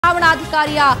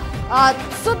ಚುನಾವಣಾಧಿಕಾರಿಯ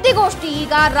ಸುದ್ದಿಗೋಷ್ಠಿ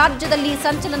ಈಗ ರಾಜ್ಯದಲ್ಲಿ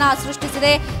ಸಂಚಲನ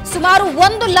ಸೃಷ್ಟಿಸಿದೆ. ಸುಮಾರು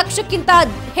 1 ಲಕ್ಷಕ್ಕಿಂತ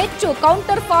ಹೆಚ್ಚು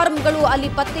ಕೌಂಟರ್ ಫಾರ್ಮ್ಗಳು ಅಲ್ಲಿ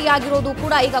ಪತ್ತೆಯಾಗಿರೋದು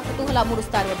ಕೂಡ ಈಗ ಕುತೂಹಲ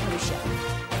ಮೂಡಿಸ್ತಾ ಇರುವಂತಹ ವಿಷಯ.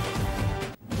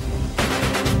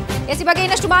 ಈ ಬಗ್ಗೆ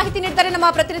ಇನ್ನಷ್ಟು ಮಾಹಿತಿ ನೀಡ್ತಾರೆ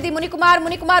ನಮ್ಮ ಪ್ರತಿನಿಧಿ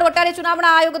ಮುನಿಕುಮಾರ್. ಒಟ್ಟಾರೆ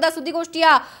ಚುನಾವಣಾ ಆಯೋಗದ ಸುದ್ದಿಗೋಷ್ಠಿಯ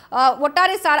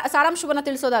ಒಟ್ಟಾರೆ ಸಾರಾಂಶವನ್ನ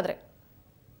ತಿಳಿಸೋದಾದ್ರೆ.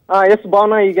 ಎಸ್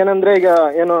ಭಾವನಾ, ಈಗೇನಂದ್ರೆ ಈಗ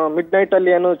ಏನು ಮಿಡ್ ನೈಟ್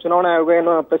ಅಲ್ಲಿ ಏನು ಚುನಾವಣಾ ಆಯೋಗ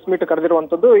ಏನು ಪ್ರೆಸ್ ಮೀಟ್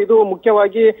ಕರೆದಿರುವಂತದ್ದು, ಇದು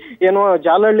ಮುಖ್ಯವಾಗಿ ಏನು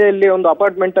ಜಾಲಹಳ್ಳಿಯಲ್ಲಿ ಒಂದು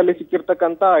ಅಪಾರ್ಟ್ಮೆಂಟ್ ಅಲ್ಲಿ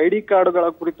ಸಿಕ್ಕಿರ್ತಕ್ಕಂತ ID ಕಾರ್ಡ್ಗಳ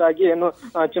ಕುರಿತಾಗಿ ಏನು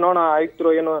ಚುನಾವಣಾ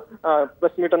ಆಯುಕ್ತರು ಏನು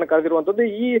ಪ್ರೆಸ್ ಮೀಟ್ ಅನ್ನು ಕರೆದಿರುವಂತದ್ದು.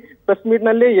 ಈ ಪ್ರೆಸ್ ಮೀಟ್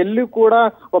ನಲ್ಲಿ ಎಲ್ಲಿ ಕೂಡ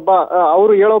ಒಬ್ಬ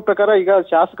ಅವರು ಹೇಳೋ ಪ್ರಕಾರ ಈಗ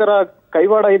ಶಾಸಕರ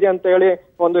ಕೈವಾಡ ಇದೆ ಅಂತ ಹೇಳಿ,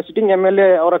 ಒಂದು ಸಿಟ್ಟಿಂಗ್ MLA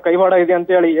ಅವರ ಕೈವಾಡ ಇದೆ ಅಂತ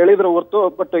ಹೇಳಿ ಹೇಳಿದ್ರು ಹೊರತು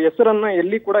ಬಟ್ ಹೆಸರನ್ನ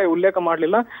ಎಲ್ಲಿ ಕೂಡ ಉಲ್ಲೇಖ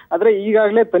ಮಾಡಲಿಲ್ಲ. ಆದ್ರೆ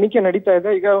ಈಗಾಗಲೇ ತನಿಖೆ ನಡೀತಾ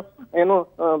ಇದೆ. ಈಗ ಏನು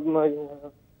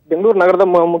ಬೆಂಗಳೂರು ನಗರದ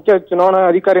ಮುಖ್ಯ ಚುನಾವಣಾ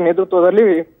ಅಧಿಕಾರಿ ನೇತೃತ್ವದಲ್ಲಿ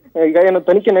ಈಗ ಏನು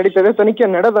ತನಿಖೆ ನಡೀತಾ ಇದೆ. ತನಿಖೆ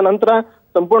ನಡೆದ ನಂತರ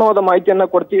ಸಂಪೂರ್ಣವಾದ ಮಾಹಿತಿಯನ್ನ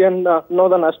ಕೊಡ್ತೀವಿ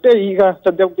ಅನ್ನೋದನ್ನ ಅಷ್ಟೇ ಈಗ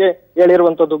ಸದ್ಯಕ್ಕೆ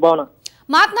ಹೇಳಿರುವಂತದ್ದು. ಭಾವನಾ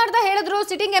ಮಾತನಾಡ್ತಾ ಹೇಳಿದ್ರು,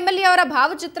 ಸಿಟ್ಟಿಂಗ್ MLA ಅವರ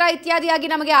ಭಾವಚಿತ್ರ ಇತ್ಯಾದಿಯಾಗಿ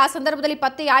ನಮಗೆ ಆ ಸಂದರ್ಭದಲ್ಲಿ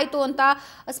ಪತ್ತೆಯಾಯಿತು ಅಂತ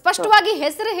ಸ್ಪಷ್ಟವಾಗಿ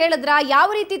ಹೆಸರು ಹೇಳಿದ್ರ, ಯಾವ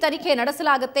ರೀತಿ ತನಿಖೆ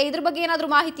ನಡೆಸಲಾಗುತ್ತೆ, ಇದ್ರ ಬಗ್ಗೆ ಏನಾದ್ರೂ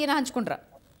ಮಾಹಿತಿಯನ್ನ ಹಂಚ್ಕೊಂಡ್ರ?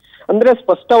 ಅಂದ್ರೆ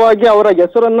ಸ್ಪಷ್ಟವಾಗಿ ಅವರ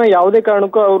ಹೆಸರನ್ನ ಯಾವುದೇ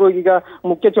ಕಾರಣಕ್ಕೂ ಅವರು ಈಗ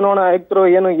ಮುಖ್ಯ ಚುನಾವಣಾ ಆಯುಕ್ತರು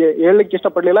ಏನು ಹೇಳಲಿಕ್ಕೆ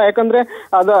ಇಷ್ಟಪಡ್ಲಿಲ್ಲ. ಯಾಕಂದ್ರೆ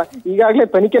ಈಗಾಗಲೇ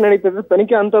ತನಿಖೆ ನಡೀತಿದೆ.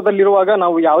 ತನಿಖೆ ಹಂತದಲ್ಲಿರುವಾಗ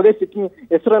ನಾವು ಯಾವುದೇ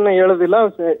ಹೆಸರನ್ನ ಹೇಳೋದಿಲ್ಲ.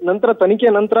 ನಂತರ ತನಿಖೆ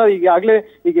ನಂತರ ಈಗಾಗಲೇ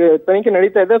ಈಗ ತನಿಖೆ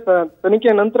ನಡೀತಾ ಇದೆ.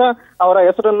 ತನಿಖೆ ನಂತರ ಅವರ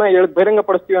ಹೆಸರನ್ನ ಬಹಿರಂಗ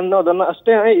ಪಡಿಸ್ತೀವಿ ಅನ್ನೋದನ್ನ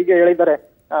ಅಷ್ಟೇ ಈಗ ಹೇಳಿದ್ದಾರೆ.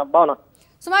 ಭಾವನಾ,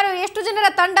 ಸುಮಾರು ಎಷ್ಟು ಜನರ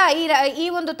ತಂಡ ಈ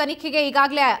ಒಂದು ತನಿಖೆಗೆ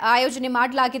ಈಗಾಗಲೇ ಆಯೋಜನೆ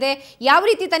ಮಾಡಲಾಗಿದೆ? ಯಾವ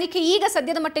ರೀತಿ ತನಿಖೆ ಈಗ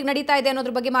ಸದ್ಯದ ಮಟ್ಟಿಗೆ ನಡೀತಾ ಇದೆ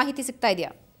ಅನ್ನೋದ್ರ ಬಗ್ಗೆ ಮಾಹಿತಿ ಸಿಗ್ತಾ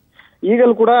ಇದೆಯಾ?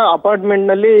 ಈಗಲೂ ಕೂಡ ಅಪಾರ್ಟ್ಮೆಂಟ್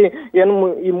ನಲ್ಲಿ ಏನು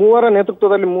ಈ ಮೂವರ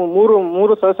ನೇತೃತ್ವದಲ್ಲಿ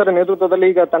ಮೂರು ಸದಸ್ಯರ ನೇತೃತ್ವದಲ್ಲಿ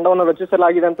ಈಗ ತಂಡವನ್ನು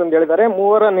ರಚಿಸಲಾಗಿದೆ ಅಂತಂದು ಹೇಳಿದ್ದಾರೆ.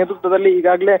 ಮೂವರ ನೇತೃತ್ವದಲ್ಲಿ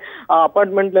ಈಗಾಗಲೇ ಆ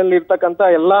ಅಪಾರ್ಟ್ಮೆಂಟ್ ನಲ್ಲಿ ಇರ್ತಕ್ಕಂತ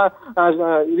ಎಲ್ಲಾ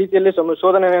ರೀತಿಯಲ್ಲಿ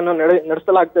ಶೋಧನೆಯನ್ನು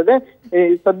ನಡೆಸಲಾಗ್ತದೆ.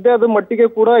 ಸದ್ಯದ ಮಟ್ಟಿಗೆ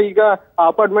ಕೂಡ ಈಗ ಆ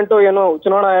ಅಪಾರ್ಟ್ಮೆಂಟ್ ಏನು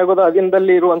ಚುನಾವಣಾ ಆಯೋಗದ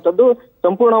ಅಧೀನದಲ್ಲಿ ಇರುವಂತದ್ದು.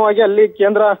 ಸಂಪೂರ್ಣವಾಗಿ ಅಲ್ಲಿ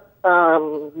ಕೇಂದ್ರ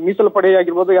ಮೀಸಲು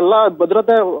ಪಡೆಯಾಗಿರ್ಬೋದು ಎಲ್ಲಾ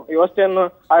ಭದ್ರತಾ ವ್ಯವಸ್ಥೆಯನ್ನು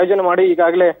ಆಯೋಜನೆ ಮಾಡಿ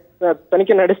ಈಗಾಗಲೇ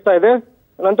ತನಿಖೆ ನಡೆಸ್ತಾ ಇದೆ.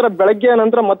 ನಂತರ ಬೆಳಗ್ಗೆ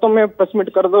ನಂತರ ಮತ್ತೊಮ್ಮೆ ಪ್ರೆಸ್ ಮೀಟ್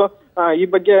ಕರೆದು ಈ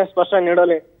ಬಗ್ಗೆ ಸ್ಪಷ್ಟನೆ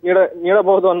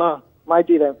ನೀಡಬಹುದು ಅನ್ನೋ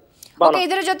ಮಾಹಿತಿ ಇದೆ.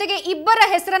 ಇದರ ಜೊತೆಗೆ ಇಬ್ಬರ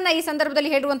ಹೆಸರನ್ನ ಈ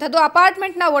ಸಂದರ್ಭದಲ್ಲಿ ಹೇಳುವಂತದ್ದು,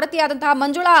 ಅಪಾರ್ಟ್ಮೆಂಟ್ ನ ಒಡತಿಯಾದಂತಹ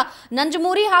ಮಂಜುಳಾ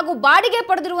ನಂಜಮೂರಿ ಹಾಗೂ ಬಾಡಿಗೆ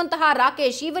ಪಡೆದಿರುವಂತಹ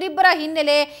ರಾಕೇಶ್, ಇವರಿಬ್ಬರ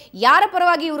ಹಿನ್ನೆಲೆ ಯಾರ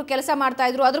ಪರವಾಗಿ ಇವರು ಕೆಲಸ ಮಾಡ್ತಾ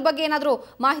ಇದ್ರು, ಅದ್ರ ಬಗ್ಗೆ ಏನಾದ್ರೂ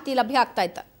ಮಾಹಿತಿ ಲಭ್ಯ ಆಗ್ತಾ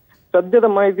ಇತ್ತ? ಸದ್ಯದ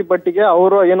ಮಾಹಿತಿ ಪಟ್ಟಿಗೆ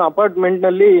ಅವರು ಏನು ಅಪಾರ್ಟ್ಮೆಂಟ್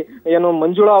ನಲ್ಲಿ ಏನು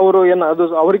ಮಂಜುಳಾ ಅವರು ಏನು ಅದು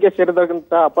ಅವರಿಗೆ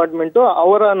ಸೇರಿದಂತ ಅಪಾರ್ಟ್ಮೆಂಟ್,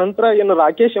 ಅವರ ನಂತರ ಏನು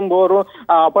ರಾಕೇಶ್ ಎಂಬುವರು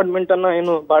ಆ ಅಪಾರ್ಟ್ಮೆಂಟ್ ಅನ್ನ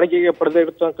ಏನು ಬಾಡಿಗೆಗೆ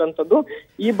ಪಡೆದಿರ್ತಕ್ಕಂಥದ್ದು.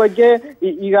 ಈ ಬಗ್ಗೆ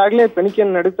ಈಗಾಗಲೇ ತನಿಖೆ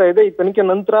ನಡೀತಾ ಇದೆ. ಈ ತನಿಖೆ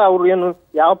ನಂತರ ಅವರು ಏನು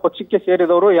ಯಾವ ಪಕ್ಷಕ್ಕೆ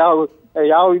ಸೇರಿದವರು,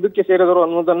 ಯಾವ ಇದಕ್ಕೆ ಸೇರಿದವರು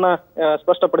ಅನ್ನೋದನ್ನ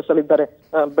ಸ್ಪಷ್ಟಪಡಿಸಲಿದ್ದಾರೆ.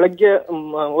 ಬೆಳಗ್ಗೆ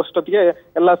ಅಷ್ಟೊತ್ತಿಗೆ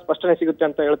ಎಲ್ಲ ಸ್ಪಷ್ಟನೆ ಸಿಗುತ್ತೆ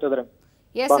ಅಂತ ಹೇಳ್ತಿದ್ದಾರೆ.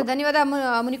 ಎಸ್, ಧನ್ಯವಾದ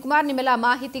ಮುನಿಕುಮಾರ್ ನಿಮ್ಮೆಲ್ಲ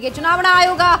ಮಾಹಿತಿಗೆ. ಚುನಾವಣಾ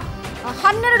ಆಯೋಗ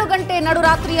 12 ಗಂಟೆ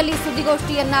ನಡುರಾತ್ರಿಯಲ್ಲಿ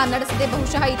ಸುದ್ದಿಗೋಷ್ಠಿಯನ್ನ ನಡೆಸಿದೆ.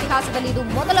 ಬಹುಶಃ ಇತಿಹಾಸದಲ್ಲಿ ಇದು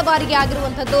ಮೊದಲ ಬಾರಿಗೆ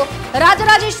ಆಗಿರುವಂತದ್ದು.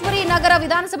 ರಾಜರಾಜೇಶ್ವರಿ ನಗರ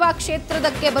ವಿಧಾನಸಭಾ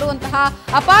ಕ್ಷೇತ್ರದಕ್ಕೆ ಬರುವಂತಹ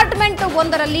ಅಪಾರ್ಟ್ಮೆಂಟ್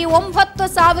ಒಂದರಲ್ಲಿ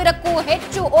 9,000ಕ್ಕೂ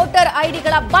ಹೆಚ್ಚು ವೋಟರ್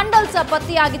ಐಡಿಗಳ ಬಂಡಲ್ಸ್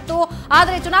ಪತ್ತೆಯಾಗಿತ್ತು.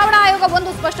 ಆದರೆ ಚುನಾವಣಾ ಆಯೋಗ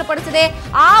ಒಂದು ಸ್ಪಷ್ಟಪಡಿಸಿದೆ,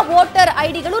 ಆ ವೋಟರ್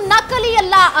ಐಡಿಗಳು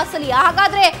ನಕಲಿಯಲ್ಲ, ಅಸಲಿ.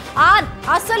 ಹಾಗಾದ್ರೆ ಆ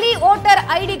ಅಸಲಿ ವೋಟರ್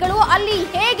ಐಡಿಗಳು ಅಲ್ಲಿ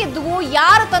ಹೇಗಿದ್ವು,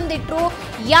 ಯಾರು ತಂದಿಟ್ರು,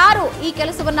 ಯಾರು ಈ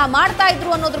ಕೆಲಸವನ್ನ ಮಾಡ್ತಾ ಇದ್ರು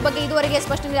ಅನ್ನೋದ್ರ ಬಗ್ಗೆ ಇದುವರೆಗೆ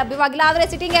ಸ್ಪಷ್ಟನೆ ಲಭ್ಯವಾಗಿಲ್ಲ. ಆದರೆ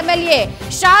ಸಿಟ್ಟಿಂಗ್ MLA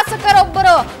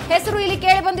ಶಾಸಕರೊಬ್ಬರು ಹೆಸರು ಇಲ್ಲಿ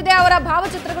ಕೇಳಿ ಬಂದಿದೆ. ಅವರ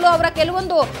ಭಾವಚಿತ್ರಗಳು, ಅವರ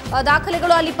ಕೆಲವೊಂದು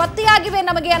ದಾಖಲೆಗಳು ಅಲ್ಲಿ ಪತ್ತೆಯಾಗಿವೆ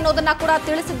ನಮಗೆ ಅನ್ನೋದನ್ನ ಕೂಡ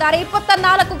ತಿಳಿಸಿದ್ದಾರೆ.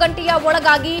 24 ಗಂಟೆಯ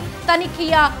ಒಳಗಾಗಿ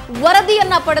ತನಿಖೆಯ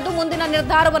ವರದಿಯನ್ನ ಪಡೆದು ಮುಂದಿನ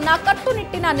ನಿರ್ಧಾರವನ್ನ,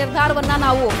 ಕಟ್ಟುನಿಟ್ಟಿನ ನಿರ್ಧಾರವನ್ನ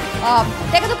ನಾವು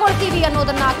ತೆಗೆದುಕೊಳ್ತೀವಿ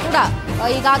ಅನ್ನೋದನ್ನ ಕೂಡ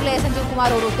ಈಗಾಗಲೇ ಸಂಜೀವ್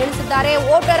ಕುಮಾರ್ ಅವರು ತಿಳಿಸಿದ್ದಾರೆ.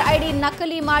 ವೋಟರ್ ID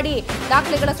ನಕಲಿ ಮಾಡಿ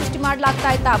ದಾಖಲೆಗಳ ಸೃಷ್ಟಿ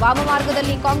ಮಾಡಲಾಗ್ತಾ ಇತ್ತ,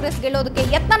 ವಾಮಮಾರ್ಗದಲ್ಲಿ ಕಾಂಗ್ರೆಸ್ ಗೆಲ್ಲೋದಕ್ಕೆ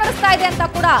ಯತ್ನ ನಡೆಸ್ತಾ ಇದೆ ಅಂತ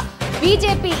ಕೂಡ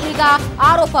ಬಿಜೆಪಿ ಈಗ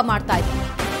ಆರೋಪ ಮಾಡ್ತಾ ಇದೆ.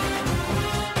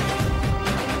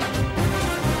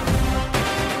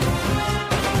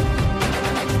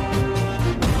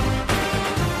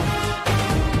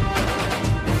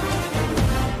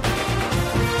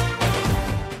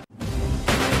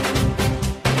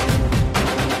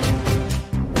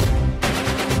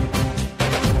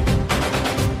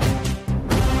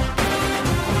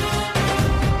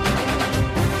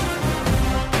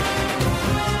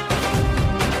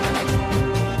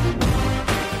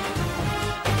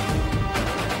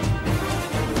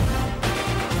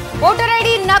 ವೋಟರ್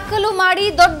ಐಡಿ ನಕಲು ಮಾಡಿ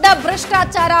ದೊಡ್ಡ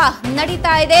ಭ್ರಷ್ಟಾಚಾರ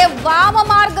ನಡೀತಾ ಇದೆ. ವಾಮ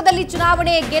ಮಾರ್ಗದಲ್ಲಿ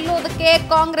ಚುನಾವಣೆ ಗೆಲ್ಲುವುದಕ್ಕೆ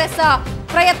ಕಾಂಗ್ರೆಸ್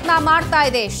ಪ್ರಯತ್ನ ಮಾಡ್ತಾ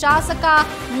ಇದೆ. ಶಾಸಕ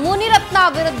ಮುನಿರತ್ನ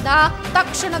ವಿರುದ್ಧ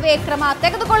ತಕ್ಷಣವೇ ಕ್ರಮ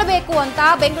ತೆಗೆದುಕೊಳ್ಳಬೇಕು ಅಂತ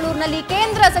ಬೆಂಗಳೂರಿನಲ್ಲಿ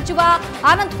ಕೇಂದ್ರ ಸಚಿವ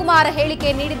ಅನಂತ್ ಕುಮಾರ್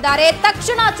ಹೇಳಿಕೆ ನೀಡಿದ್ದಾರೆ.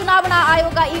 ತಕ್ಷಣ ಚುನಾವಣಾ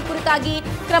ಆಯೋಗ ಈ ಕುರಿತಾಗಿ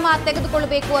ಕ್ರಮ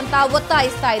ತೆಗೆದುಕೊಳ್ಳಬೇಕು ಅಂತ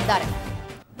ಒತ್ತಾಯಿಸ್ತಾ ಇದ್ದಾರೆ.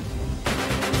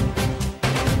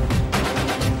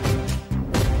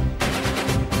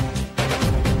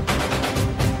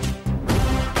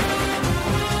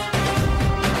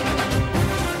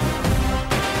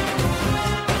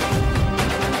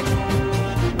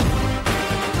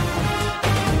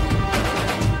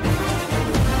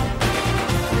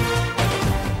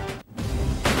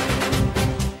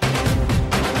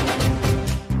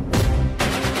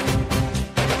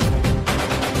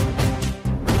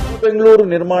 ಬೆಂಗಳೂರು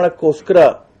ನಿರ್ಮಾಣಕ್ಕೋಸ್ಕರ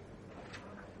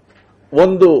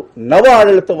ಒಂದು ನವ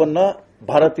ಆಡಳಿತವನ್ನ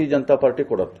ಭಾರತೀಯ ಜನತಾ ಪಾರ್ಟಿ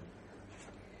ಕೊಡುತ್ತೆ.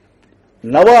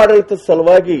 ನವ ಆಡಳಿತದ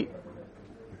ಸಲುವಾಗಿ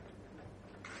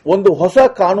ಒಂದು ಹೊಸ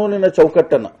ಕಾನೂನಿನ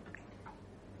ಚೌಕಟ್ಟನ್ನು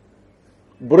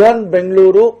ಬೃಹನ್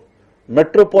ಬೆಂಗಳೂರು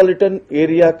ಮೆಟ್ರೋಪಾಲಿಟನ್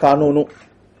ಏರಿಯಾ ಕಾನೂನು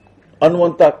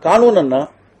ಅನ್ನುವಂಥ ಕಾನೂನನ್ನ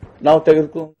ನಾವು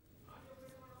ತೆಗೆದುಕೊಂಡು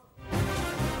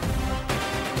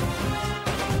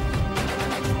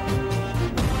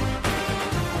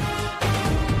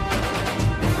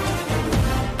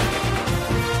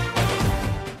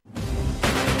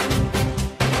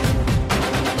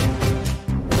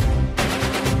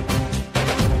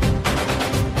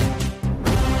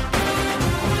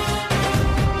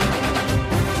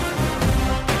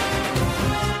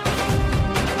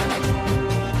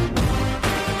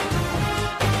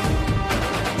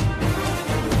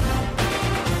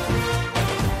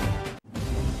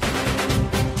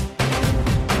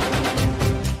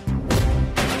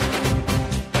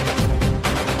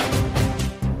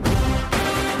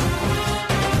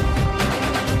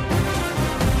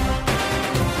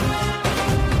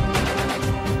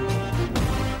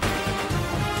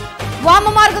ವಾಮ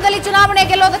ಮಾರ್ಗದಲ್ಲಿ ಚುನಾವಣೆ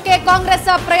ಗೆಲ್ಲೋದಕ್ಕೆ ಕಾಂಗ್ರೆಸ್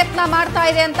ಪ್ರಯತ್ನ ಮಾಡ್ತಾ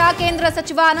ಇದೆ ಅಂತ ಕೇಂದ್ರ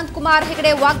ಸಚಿವ ಅನಂತಕುಮಾರ್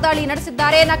ಹೆಗಡೆ ವಾಗ್ದಾಳಿ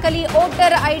ನಡೆಸಿದ್ದಾರೆ. ನಕಲಿ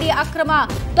ವೋಟರ್ ಐಡಿ ಅಕ್ರಮ,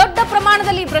 ದೊಡ್ಡ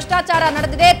ಪ್ರಮಾಣದಲ್ಲಿ ಭ್ರಷ್ಟಾಚಾರ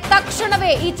ನಡೆದಿದೆ.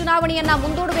 ತಕ್ಷಣವೇ ಈ ಚುನಾವಣೆಯನ್ನ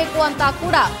ಮುಂದೂಡಬೇಕು ಅಂತ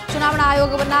ಕೂಡ ಚುನಾವಣಾ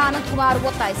ಆಯೋಗವನ್ನ ಅನಂತಕುಮಾರ್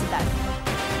ಒತ್ತಾಯಿಸಿದ್ದಾರೆ.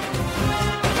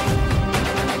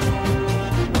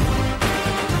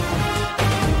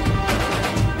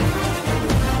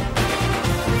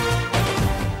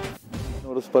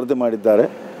 ಸ್ಪರ್ಧೆ ಮಾಡಿದ್ದಾರೆ.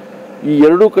 ಈ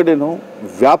ಎರಡೂ ಕಡೆನೂ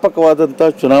ವ್ಯಾಪಕವಾದಂಥ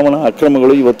ಚುನಾವಣಾ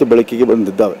ಅಕ್ರಮಗಳು ಇವತ್ತು ಬೆಳಕಿಗೆ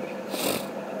ಬಂದಿದ್ದಾವೆ.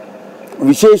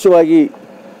 ವಿಶೇಷವಾಗಿ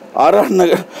ಆರ್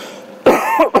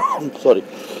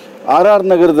ಆರ್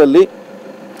ನಗರದಲ್ಲಿ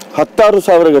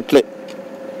 16,000 ಗಟ್ಟಲೆ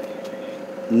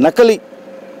ನಕಲಿ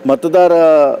ಮತದಾರ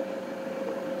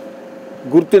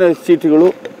ಗುರುತಿನ ಚೀಟಿಗಳು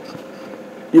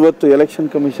ಇವತ್ತು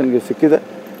ಎಲೆಕ್ಷನ್ ಕಮಿಷನ್ಗೆ ಸಿಕ್ಕಿದೆ.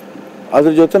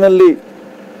 ಅದರ ಜೊತೆಯಲ್ಲಿ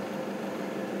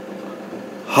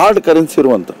ಹಾರ್ಡ್ ಕರೆನ್ಸಿ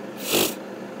ಇರುವಂಥ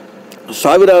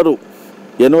ಸಾವಿರಾರು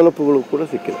ಎನ್ವಲಪ್ಗಳು ಕೂಡ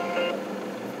ಸಿಕ್ಕಿದೆ.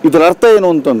 ಇದರ ಅರ್ಥ ಏನು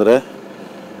ಅಂತಂದರೆ,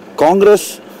 ಕಾಂಗ್ರೆಸ್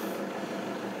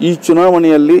ಈ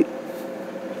ಚುನಾವಣೆಯಲ್ಲಿ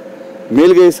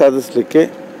ಮೇಲ್ಗೈ ಸಾಧಿಸಲಿಕ್ಕೆ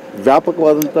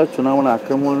ವ್ಯಾಪಕವಾದಂಥ ಚುನಾವಣಾ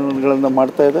ಆಕ್ರಮಣಗಳನ್ನು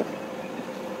ಮಾಡ್ತಾ ಇದೆ.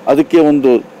 ಅದಕ್ಕೆ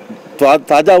ಒಂದು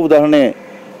ತಾಜಾ ಉದಾಹರಣೆ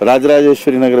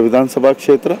ರಾಜರಾಜೇಶ್ವರಿ ನಗರ ವಿಧಾನಸಭಾ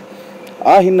ಕ್ಷೇತ್ರ.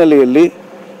 ಆ ಹಿನ್ನೆಲೆಯಲ್ಲಿ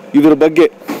ಇದರ ಬಗ್ಗೆ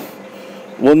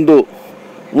ಒಂದು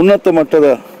ಉನ್ನತ ಮಟ್ಟದ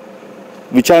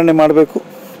ವಿಚಾರಣೆ ಮಾಡಬೇಕು.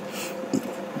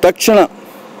 ತಕ್ಷಣ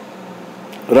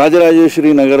ರಾಜರಾಜೇಶ್ವರಿ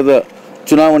ನಗರದ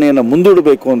ಚುನಾವಣೆಯನ್ನು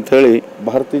ಮುಂದೂಡಬೇಕು ಅಂಥೇಳಿ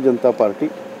ಭಾರತೀಯ ಜನತಾ ಪಾರ್ಟಿ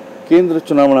ಕೇಂದ್ರ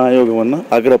ಚುನಾವಣಾ ಆಯೋಗವನ್ನು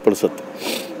ಆಗ್ರಹಪಡಿಸುತ್ತೆ.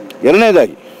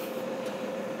 ಎರಡನೇದಾಗಿ,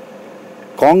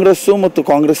 ಕಾಂಗ್ರೆಸ್ಸು ಮತ್ತು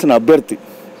ಕಾಂಗ್ರೆಸ್ಸಿನ ಅಭ್ಯರ್ಥಿ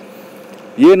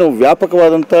ಏನು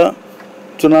ವ್ಯಾಪಕವಾದಂಥ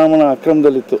ಚುನಾವಣಾ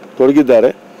ಅಕ್ರಮದಲ್ಲಿ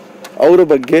ತೊಡಗಿದ್ದಾರೆ, ಅವರ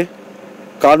ಬಗ್ಗೆ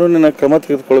ಕಾನೂನಿನ ಕ್ರಮ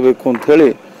ತೆಗೆದುಕೊಳ್ಬೇಕು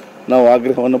ಅಂಥೇಳಿ ನಾವು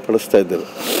ಆಗ್ರಹವನ್ನು ಪಡಿಸ್ತಾ ಇದ್ದೇವೆ.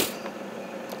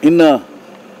 ಇನ್ನು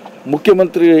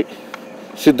ಮುಖ್ಯಮಂತ್ರಿ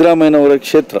ಸಿದ್ದರಾಮಯ್ಯನವರ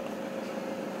ಕ್ಷೇತ್ರ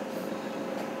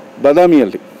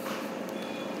ಬಾದಾಮಿಯಲ್ಲಿ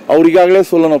ಅವರಿಗಾಗಲೇ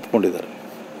ಸೋಲನ್ನು ಒಪ್ಪಿಕೊಂಡಿದ್ದಾರೆ.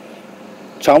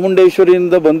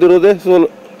 ಚಾಮುಂಡೇಶ್ವರಿಯಿಂದ ಬಂದಿರೋದೇ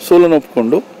ಸೋಲನ್ನು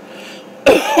ಒಪ್ಪಿಕೊಂಡು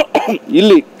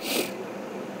ಇಲ್ಲಿ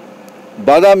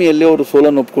ಬಾದಾಮಿಯಲ್ಲಿ ಅವರು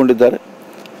ಸೋಲನ್ನು ಒಪ್ಪಿಕೊಂಡಿದ್ದಾರೆ.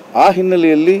 ಆ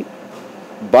ಹಿನ್ನೆಲೆಯಲ್ಲಿ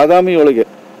ಬಾದಾಮಿಯೊಳಗೆ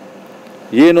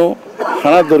ಏನು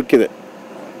ಹಣ ದೊರಕಿದೆ,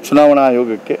 ಚುನಾವಣಾ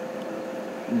ಆಯೋಗಕ್ಕೆ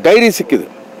ಡೈರಿ ಸಿಕ್ಕಿದೆ,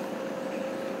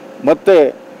 ಮತ್ತು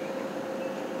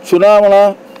ಚುನಾವಣಾ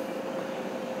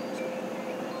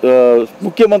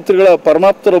ಮುಖ್ಯಮಂತ್ರಿಗಳ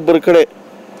ಪರಮಾಪ್ತರೊಬ್ಬರ ಕಡೆ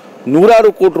ನೂರಾರು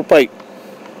ಕೋಟಿ ರೂಪಾಯಿ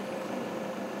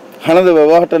ಹಣದ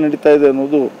ವ್ಯವಹಾರ ನಡೀತಾ ಇದೆ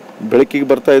ಅನ್ನೋದು ಬೆಳಕಿಗೆ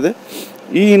ಬರ್ತಾ ಇದೆ.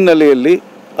 ಈ ಹಿನ್ನೆಲೆಯಲ್ಲಿ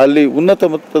ಅಲ್ಲಿ ಉನ್ನತ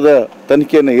ಮಟ್ಟದ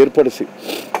ತನಿಖೆಯನ್ನು ಏರ್ಪಡಿಸಿ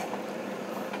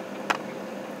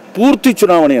ಪೂರ್ತಿ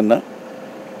ಚುನಾವಣೆಯನ್ನು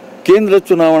ಕೇಂದ್ರ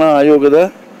ಚುನಾವಣಾ ಆಯೋಗದ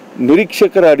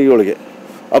ನಿರೀಕ್ಷಕರ ಅಡಿಯೊಳಗೆ,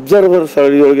 ಅಬ್ಸರ್ವರ್ಸ್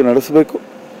ಅಡಿಯೊಳಗೆ ನಡೆಸಬೇಕು.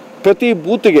 ಪ್ರತಿ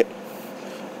ಬೂತಿಗೆ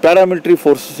ಪ್ಯಾರಾಮಿಲಿಟರಿ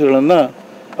ಫೋರ್ಸಸ್ಗಳನ್ನು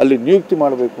ಅಲ್ಲಿ ನಿಯುಕ್ತಿ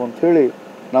ಮಾಡಬೇಕು ಅಂಥೇಳಿ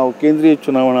ನಾವು ಕೇಂದ್ರೀಯ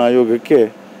ಚುನಾವಣಾ ಆಯೋಗಕ್ಕೆ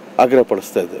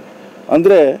ಆಗ್ರಹಪಡಿಸ್ತಾ ಇದ್ದೇವೆ.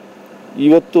 ಅಂದರೆ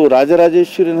ಇವತ್ತು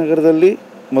ರಾಜರಾಜೇಶ್ವರಿ ನಗರದಲ್ಲಿ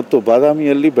ಮತ್ತು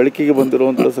ಬಾದಾಮಿಯಲ್ಲಿ ಬೆಳಕಿಗೆ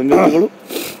ಬಂದಿರುವಂಥ ಸಂಗತಿಗಳು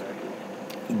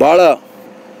ಭಾಳ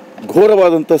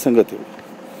ಘೋರವಾದಂಥ ಸಂಗತಿಗಳು.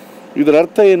 ಇದರ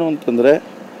ಅರ್ಥ ಏನು ಅಂತಂದರೆ,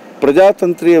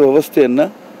 ಪ್ರಜಾತಂತ್ರೀಯ ವ್ಯವಸ್ಥೆಯನ್ನು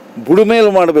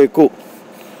ಬುಡುಮೇಲು ಮಾಡಬೇಕು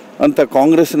ಅಂತ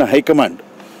ಕಾಂಗ್ರೆಸ್ಸಿನ ಹೈಕಮಾಂಡ್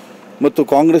ಮತ್ತು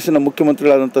ಕಾಂಗ್ರೆಸ್ಸಿನ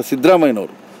ಮುಖ್ಯಮಂತ್ರಿಗಳಾದಂಥ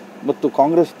ಸಿದ್ದರಾಮಯ್ಯನವರು ಮತ್ತು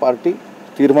ಕಾಂಗ್ರೆಸ್ ಪಾರ್ಟಿ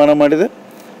ತೀರ್ಮಾನ ಮಾಡಿದೆ.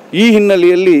 ಈ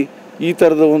ಹಿನ್ನೆಲೆಯಲ್ಲಿ ಈ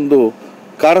ಥರದ ಒಂದು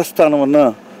ಕಾರಸ್ಥಾನವನ್ನು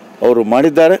ಅವರು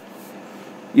ಮಾಡಿದ್ದಾರೆ.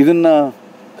 ಇದನ್ನು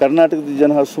ಕರ್ನಾಟಕದ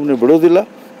ಜನ ಸುಮ್ಮನೆ ಬಿಡೋದಿಲ್ಲ.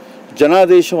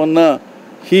 ಜನಾದೇಶವನ್ನು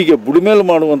ಹೀಗೆ ಬುಡುಮೇಲು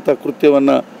ಮಾಡುವಂಥ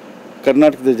ಕೃತ್ಯವನ್ನು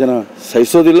ಕರ್ನಾಟಕದ ಜನ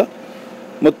ಸಹಿಸೋದಿಲ್ಲ.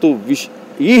 ಮತ್ತು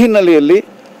ಈ ಹಿನ್ನೆಲೆಯಲ್ಲಿ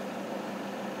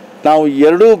ನಾವು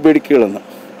ಎರಡೂ ಬೇಡಿಕೆಗಳನ್ನು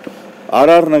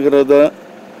ಆರ್ ನಗರದ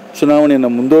ಚುನಾವಣೆಯನ್ನು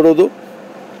ಮುಂದೂಡೋದು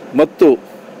ಮತ್ತು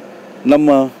ನಮ್ಮ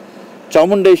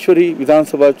ಚಾಮುಂಡೇಶ್ವರಿ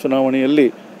ವಿಧಾನಸಭಾ ಚುನಾವಣೆಯಲ್ಲಿ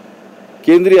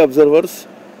ಕೇಂದ್ರೀಯ ಅಬ್ಸರ್ವರ್ಸ್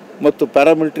ಮತ್ತು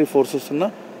ಪ್ಯಾರಾಮಿಲಿಟರಿ ಫೋರ್ಸಸ್ಸನ್ನು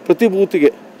ಪ್ರತಿ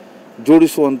ಬೂತಿಗೆ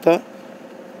ಜೋಡಿಸುವಂಥ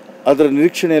ಅದರ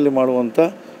ನಿರೀಕ್ಷಣೆಯಲ್ಲಿ ಮಾಡುವಂಥ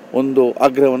ಒಂದು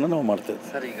ಆಗ್ರಹವನ್ನು ನಾವು ಮಾಡ್ತೇವೆ.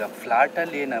 ಸರ್, ಈಗ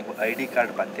ಫ್ಲಾಟಲ್ಲಿ ಏನು ID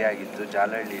ಕಾರ್ಡ್ ಪತ್ತೆಯಾಗಿತ್ತು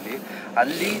ಜಾಲಹಳ್ಳಿಲಿ,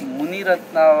 ಅಲ್ಲಿ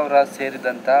ಮುನಿರತ್ನ ಅವರ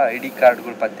ಸೇರಿದಂಥ ID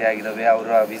ಕಾರ್ಡ್ಗಳು ಪತ್ತೆಯಾಗಿದ್ದಾವೆ. ಅವರ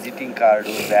ವಿಸಿಟಿಂಗ್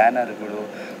ಕಾರ್ಡು, ಬ್ಯಾನರ್ಗಳು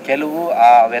ಕೆಲವು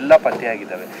ಅವೆಲ್ಲ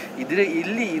ಪತ್ತೆಯಾಗಿದ್ದಾವೆ.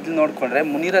 ಇಲ್ಲಿ ಇದು ನೋಡಿಕೊಂಡ್ರೆ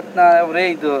ಮುನಿರತ್ನ ಅವರೇ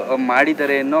ಇದು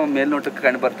ಮಾಡಿದ್ದಾರೆ ಅನ್ನೋ ಮೇಲ್ನೋಟಕ್ಕೆ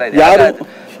ಕಂಡು ಬರ್ತಾ ಇದೆ.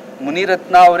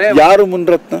 ಮುನಿರತ್ನ ಅವರೇ? ಯಾರು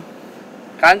ಮುನಿರತ್ನ?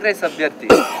 ಕಾಂಗ್ರೆಸ್ ಅಭ್ಯರ್ಥಿ.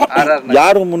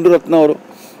 ಯಾರು ಮುನಿರತ್ನ ಅವರು?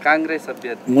 ಕಾಂಗ್ರೆಸ್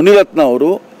ಅಭ್ಯರ್ಥಿ. ಮುನಿರತ್ನ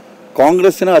ಅವರು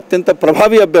ಕಾಂಗ್ರೆಸ್ಸಿನ ಅತ್ಯಂತ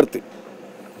ಪ್ರಭಾವಿ ಅಭ್ಯರ್ಥಿ.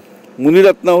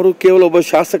 ಮುನಿರತ್ನ ಅವರು ಕೇವಲ ಒಬ್ಬ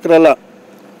ಶಾಸಕರಲ್ಲ,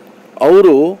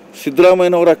 ಅವರು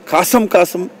ಸಿದ್ದರಾಮಯ್ಯನವರ ಕಾಸಂ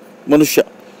ಮನುಷ್ಯ.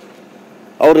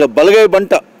 ಅವರ ಬಲಗೈ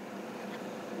ಬಂಟ.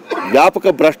 ವ್ಯಾಪಕ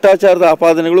ಭ್ರಷ್ಟಾಚಾರದ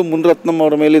ಆಪಾದನೆಗಳು ಮುನಿರತ್ನಂ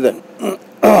ಅವರ ಮೇಲಿದೆ.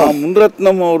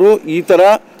 ಮುನಿರತ್ನಂ ಅವರು ಈ ಥರ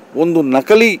ಒಂದು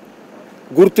ನಕಲಿ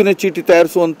ಗುರುತಿನ ಚೀಟಿ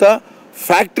ತಯಾರಿಸುವಂಥ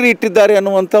ಫ್ಯಾಕ್ಟ್ರಿ ಇಟ್ಟಿದ್ದಾರೆ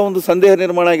ಅನ್ನುವಂಥ ಒಂದು ಸಂದೇಹ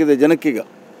ನಿರ್ಮಾಣ ಆಗಿದೆ ಜನಕ್ಕೀಗ.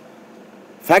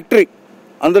 ಫ್ಯಾಕ್ಟ್ರಿ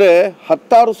ಅಂದರೆ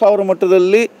 16,000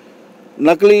 ಮಟ್ಟದಲ್ಲಿ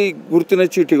ನಕಲಿ ಗುರುತಿನ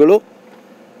ಚೀಟಿಗಳು,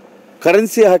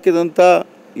 ಕರೆನ್ಸಿ ಹಾಕಿದಂಥ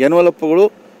ಎನ್ವಲಪ್ಗಳು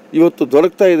ಇವತ್ತು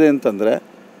ದೊರಕ್ತಾ ಇದೆ ಅಂತಂದರೆ,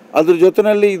 ಅದ್ರ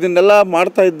ಜೊತೆಯಲ್ಲಿ ಇದನ್ನೆಲ್ಲ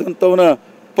ಮಾಡ್ತಾ ಇದ್ದಂಥವನ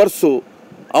ಪರ್ಸು,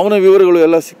 ಅವನ ವಿವರಗಳು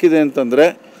ಎಲ್ಲ ಸಿಕ್ಕಿದೆ ಅಂತಂದರೆ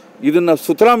ಇದನ್ನು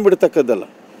ಸುತರಾಮ್ ಬಿಡ್ತಕ್ಕದ್ದಲ್ಲ.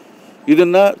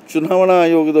 ಇದನ್ನು ಚುನಾವಣಾ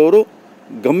ಆಯೋಗದವರು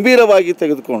ಗಂಭೀರವಾಗಿ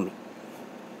ತೆಗೆದುಕೊಂಡು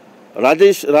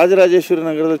ರಾಜರಾಜೇಶ್ವರಿ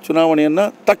ನಗರದ ಚುನಾವಣೆಯನ್ನು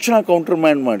ತಕ್ಷಣ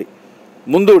ಕೌಂಟರ್ಮ್ಯಾಂಡ್ ಮಾಡಿ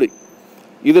ಮುಂದೂಡಿ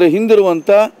ಇದರ ಹಿಂದಿರುವಂಥ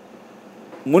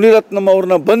ಮುನಿರತ್ನಂ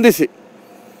ಅವ್ರನ್ನ ಬಂಧಿಸಿ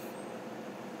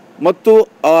ಮತ್ತು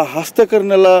ಆ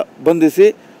ಹಸ್ತಕರನ್ನೆಲ್ಲ ಬಂಧಿಸಿ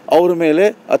ಅವರ ಮೇಲೆ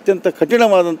ಅತ್ಯಂತ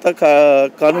ಕಠಿಣವಾದಂಥ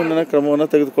ಕಾನೂನಿನ ಕ್ರಮವನ್ನು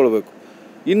ತೆಗೆದುಕೊಳ್ಬೇಕು.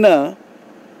 ಇನ್ನು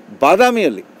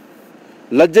ಬಾದಾಮಿಯಲ್ಲಿ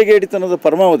ಲಜ್ಜೆಗೇಡಿತನದ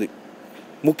ಪರಮಾವಧಿ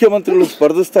ಮುಖ್ಯಮಂತ್ರಿಗಳು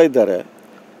ಸ್ಪರ್ಧಿಸ್ತಾ ಇದ್ದಾರೆ.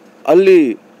 ಅಲ್ಲಿ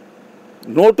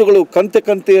ನೋಟುಗಳು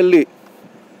ಕಂತೆಯಲ್ಲಿ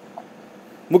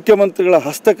ಮುಖ್ಯಮಂತ್ರಿಗಳ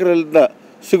ಹಸ್ತಕರದಿಂದ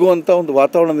ಸಿಗುವಂಥ ಒಂದು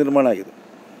ವಾತಾವರಣ ನಿರ್ಮಾಣ ಆಗಿದೆ.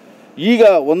 ಈಗ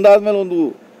ಒಂದಾದ ಮೇಲೆ ಒಂದು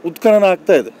ಉತ್ಖನನ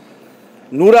ಆಗ್ತಾ ಇದೆ.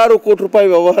 ನೂರಾರು ಕೋಟಿ ರೂಪಾಯಿ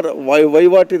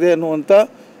ವಹಿವಾಟಿದೆ ಅನ್ನುವಂಥ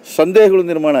ಸಂದೇಹಗಳು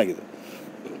ನಿರ್ಮಾಣ ಆಗಿದೆ.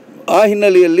 ಆ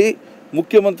ಹಿನ್ನೆಲೆಯಲ್ಲಿ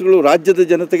ಮುಖ್ಯಮಂತ್ರಿಗಳು ರಾಜ್ಯದ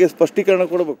ಜನತೆಗೆ ಸ್ಪಷ್ಟೀಕರಣ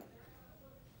ಕೊಡಬೇಕು.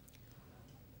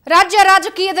 ರಾಜ್ಯ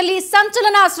ರಾಜಕೀಯದಲ್ಲಿ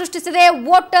ಸಂಚಲನ ಸೃಷ್ಟಿಸಿದೆ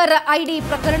ವೋಟರ್ ID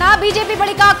ಪ್ರಕರಣ. ಬಿಜೆಪಿ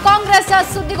ಬಳಿಕ ಕಾಂಗ್ರೆಸ್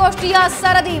ಸುದ್ದಿಗೋಷ್ಠಿಯ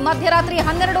ಸರದಿ. ಮಧ್ಯರಾತ್ರಿ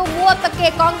 12:30ಕ್ಕೆ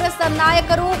ಕಾಂಗ್ರೆಸ್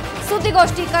ನಾಯಕರು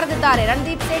ಸುದ್ದಿಗೋಷ್ಠಿ ಕರೆದಿದ್ದಾರೆ.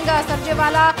 ರಣದೀಪ್ ಸಿಂಗ್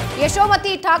ಸರ್ಜೇವಾಲಾ,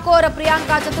 ಯಶೋಮತಿ ಠಾಕೋರ್,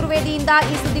 ಪ್ರಿಯಾಂಕಾ ಚತುರ್ವೇದಿಯಿಂದ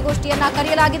ಈ ಸುದ್ದಿಗೋಷ್ಠಿಯನ್ನ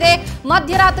ಕರೆಯಲಾಗಿದೆ.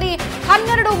 ಮಧ್ಯರಾತ್ರಿ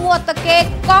 12:30ಕ್ಕೆ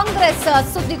ಕಾಂಗ್ರೆಸ್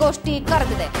ಸುದ್ದಿಗೋಷ್ಠಿ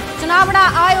ಕರೆದಿದೆ. ಚುನಾವಣಾ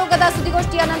ಆಯೋಗದ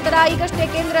ಸುದ್ದಿಗೋಷ್ಠಿಯ ನಂತರ ಈಗಷ್ಟೇ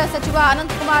ಕೇಂದ್ರ ಸಚಿವ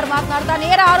ಅನಂತಕುಮಾರ್ ಮಾತನಾಡ್ತಾ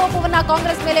ನೇರ ಆರೋಪವನ್ನ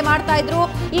ಕಾಂಗ್ರೆಸ್ ಮೇಲೆ ಮಾಡ್ತಾ ಇದ್ರು.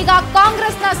 ಈಗ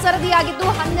ಕಾಂಗ್ರೆಸ್ನ ಸರದಿಯಾಗಿದ್ದು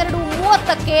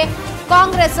 12:30ಕ್ಕೆ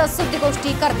ಕಾಂಗ್ರೆಸ್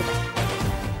ಸುದ್ದಿಗೋಷ್ಠಿ ಕರೆದಿದೆ.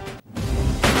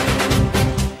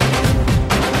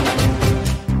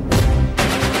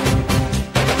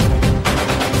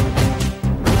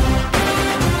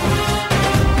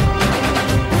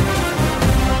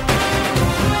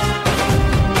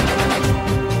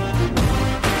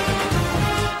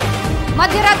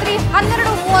 ಮಧ್ಯರಾತ್ರಿ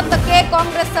 12:30ಕ್ಕೆ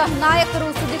ಕಾಂಗ್ರೆಸ್ ನಾಯಕರು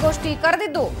ಸುದ್ದಿಗೋಷ್ಠಿ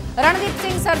ಕರೆದಿದ್ದು, ರಣದೀಪ್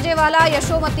ಸಿಂಗ್ ಸರ್ಜೇವಾಲಾ,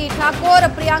 ಯಶೋಮತಿ ಠಾಕೋರ್,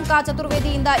 ಪ್ರಿಯಾಂಕಾ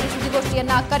ಚತುರ್ವೇದಿಯಿಂದ ಈ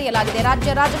ಸುದ್ದಿಗೋಷ್ಠಿಯನ್ನ ಕರೆಯಲಾಗಿದೆ.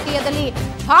 ರಾಜ್ಯ ರಾಜಕೀಯದಲ್ಲಿ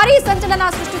ಭಾರೀ ಸಂಚಲನ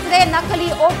ಸೃಷ್ಟಿಸಿದೆ ನಕಲಿ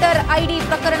ವೋಟರ್ ID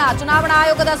ಪ್ರಕರಣ. ಚುನಾವಣಾ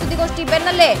ಆಯೋಗದ ಸುದ್ದಿಗೋಷ್ಠಿ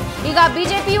ಬೆನ್ನಲ್ಲೇ ಈಗ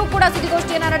ಬಿಜೆಪಿಯೂ ಕೂಡ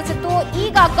ಸುದ್ದಿಗೋಷ್ಠಿಯನ್ನ ನಡೆಸಿತ್ತು.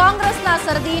 ಈಗ ಕಾಂಗ್ರೆಸ್ನ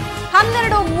ಸರದಿ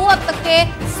 12:30ಕ್ಕೆ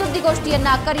ಸುದ್ದಿಗೋಷ್ಠಿಯನ್ನ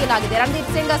ಕರೆಯಲಾಗಿದೆ.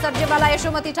 ರಣದೀಪ್ ಸಿಂಗ್ ಸರ್ಜೇವಾಲಾ,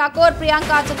 ಯಶೋಮತಿ ಠಾಕೋರ್,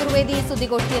 ಪ್ರಿಯಾಂಕಾ ಚತುರ್ವೇದಿ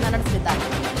ಸುದ್ದಿಗೋಷ್ಠಿಯನ್ನ ನಡೆಸಲಿದ್ದಾರೆ.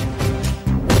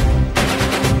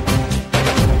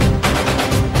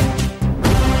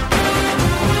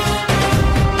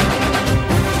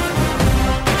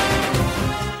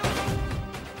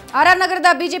 ಆರ್ ನಗರದ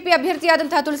ಬಿಜೆಪಿ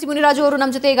ಅಭ್ಯರ್ಥಿಯಾದಂತಹ ತುಳಸಿ ಮುನಿರಾಜು ಅವರು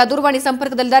ನಮ್ಮ ಜೊತೆ ಈಗ ದೂರವಾಣಿ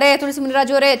ಸಂಪರ್ಕದಲ್ಲಿದ್ದಾರೆ. ತುಳಸಿ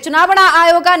ಮುನಿರಾಜು ಅವರೇ, ಚುನಾವಣಾ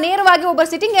ಆಯೋಗ ನೇರವಾಗಿ ಒಬ್ಬ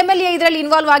ಸಿಟ್ಟಿಂಗ್ MLA ಇದರಲ್ಲಿ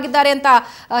ಇನ್ವಾಲ್ವ್ ಆಗಿದ್ದಾರೆ ಅಂತ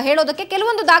ಹೇಳೋದಕ್ಕೆ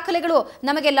ಕೆಲವೊಂದು ದಾಖಲೆಗಳು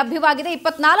ನಮಗೆ ಲಭ್ಯವಾಗಿದೆ.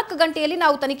 24 ಗಂಟೆಯಲ್ಲಿ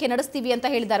ನಾವು ತನಿಖೆ ನಡೆಸ್ತೀವಿ ಅಂತ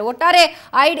ಹೇಳಿದ್ದಾರೆ. ಒಟ್ಟಾರೆ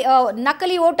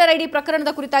ನಕಲಿ ವೋಟರ್ ID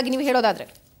ಪ್ರಕರಣದ ಕುರಿತಾಗಿ ನೀವು ಹೇಳೋದಾದ್ರೆ?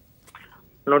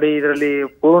 ನೋಡಿ, ಇದರಲ್ಲಿ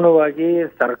ಪೂರ್ಣವಾಗಿ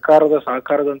ಸರ್ಕಾರದ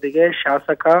ಸಹಕಾರದೊಂದಿಗೆ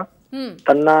ಶಾಸಕ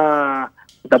ತನ್ನ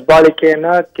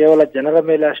ದಬ್ಬಾಳಿಕೆಯನ್ನ ಕೇವಲ ಜನರ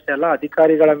ಮೇಲೆ ಅಷ್ಟೇ ಅಲ್ಲ,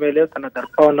 ಅಧಿಕಾರಿಗಳ ಮೇಲೆ ತನ್ನ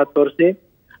ದರ್ಪವನ್ನ ತೋರಿಸಿ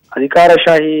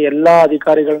ಅಧಿಕಾರಶಾಹಿ ಎಲ್ಲಾ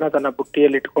ಅಧಿಕಾರಿಗಳನ್ನ ತನ್ನ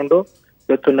ಬುಟ್ಟಿಯಲ್ಲಿ ಇಟ್ಕೊಂಡು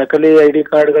ಇವತ್ತು ನಕಲಿ ID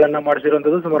ಕಾರ್ಡ್ಗಳನ್ನ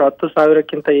ಮಾಡಿಸಿರುವಂತದ್ದು. ಸುಮಾರು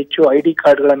 10,000ಕ್ಕಿಂತ ಹೆಚ್ಚು ID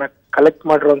ಕಾರ್ಡ್ಗಳನ್ನ ಕಲೆಕ್ಟ್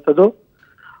ಮಾಡಿರುವಂತದ್ದು,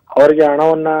 ಅವರಿಗೆ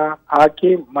ಹಣವನ್ನ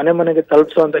ಹಾಕಿ ಮನೆಗೆ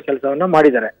ತಲುಪಿಸುವಂತ ಕೆಲಸವನ್ನ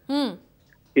ಮಾಡಿದ್ದಾರೆ.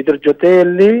 ಇದ್ರ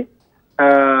ಜೊತೆಯಲ್ಲಿ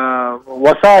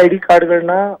ಹೊಸ ID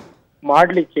ಕಾರ್ಡ್ಗಳನ್ನ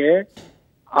ಮಾಡ್ಲಿಕ್ಕೆ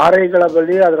RIಗಳ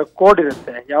ಬಳಿ ಅದರ ಕೋಡ್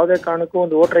ಇರುತ್ತೆ. ಯಾವುದೇ ಕಾರಣಕ್ಕೂ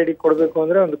ಒಂದು ವೋಟರ್ ID ಕೊಡ್ಬೇಕು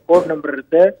ಅಂದ್ರೆ ಒಂದು ಕೋಡ್ ನಂಬರ್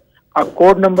ಇರುತ್ತೆ. ಆ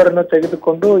ಕೋಡ್ ನಂಬರ್ ಅನ್ನು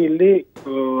ತೆಗೆದುಕೊಂಡು ಇಲ್ಲಿ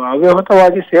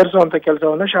ಅವ್ಯವಹಿತವಾಗಿ ಸೇರಿಸುವಂತ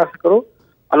ಕೆಲಸವನ್ನ ಶಾಸಕರು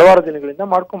ಹಲವಾರು ದಿನಗಳಿಂದ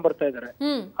ಮಾಡ್ಕೊಂಡ್ ಬರ್ತಾ ಇದ್ದಾರೆ.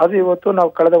 ಅದು ಇವತ್ತು ನಾವು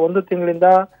ಕಳೆದ 1 ತಿಂಗಳಿಂದ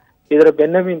ಇದರ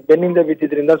ಬೆನ್ನಿಂದ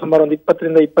ಬಿದ್ದಿದ್ರಿಂದ ಸುಮಾರು ಒಂದು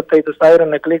 20,000-25,000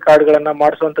 ನಕಲಿ ಕಾರ್ಡ್ಗಳನ್ನ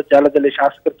ಮಾಡಿಸುವಂತ ಜಾಲದಲ್ಲಿ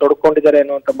ಶಾಸಕರು ತೊಡ್ಕೊಂಡಿದ್ದಾರೆ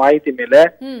ಅನ್ನುವಂತ ಮಾಹಿತಿ ಮೇಲೆ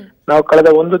ನಾವು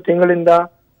ಕಳೆದ 1 ತಿಂಗಳಿಂದ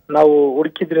ನಾವು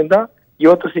ಹುಡುಕಿದ್ರಿಂದ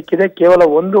ಇವತ್ತು ಸಿಕ್ಕಿದೆ. ಕೇವಲ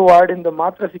 1 ವಾರ್ಡ್ ಇಂದ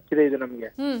ಮಾತ್ರ ಸಿಕ್ಕಿದೆ ಇದು ನಮ್ಗೆ.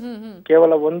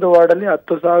 ಕೇವಲ 1 ವಾರ್ಡ್ ಅಲ್ಲಿ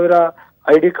 10,000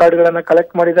 ID ಕಾರ್ಡ್ಗಳನ್ನ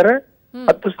ಕಲೆಕ್ಟ್ ಮಾಡಿದ್ದಾರೆ.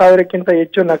 10,000ಕ್ಕಿಂತ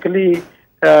ಹೆಚ್ಚು ನಕಲಿ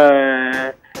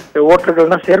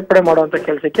ವೋಟರ್ಗಳನ್ನ ಸೇರ್ಪಡೆ ಮಾಡುವಂತ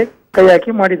ಕೆಲಸಕ್ಕೆ ಕೈ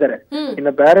ಹಾಕಿ ಮಾಡಿದ್ದಾರೆ.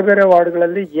 ಇನ್ನು ಬೇರೆ ಬೇರೆ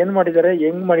ವಾರ್ಡ್ಗಳಲ್ಲಿ ಏನ್ ಮಾಡಿದ್ದಾರೆ,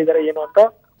 ಹೆಂಗ್ ಮಾಡಿದ್ದಾರೆ ಏನು ಅಂತ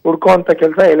ಹುಡ್ಕುವಂತ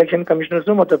ಕೆಲಸ ಎಲೆಕ್ಷನ್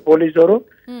ಕಮಿಷನರ್ಸ್ ಮತ್ತೆ ಪೊಲೀಸರು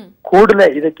ಕೂಡಲೇ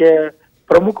ಇದಕ್ಕೆ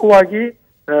ಪ್ರಮುಖವಾಗಿ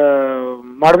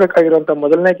ಮಾಡ್ಬೇಕಾಗಿರುವಂತ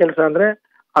ಮೊದಲನೇ ಕೆಲಸ ಅಂದ್ರೆ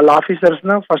ಅಲ್ಲಿ ಆಫೀಸರ್ಸ್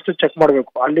ನ ಫಸ್ಟ್ ಚೆಕ್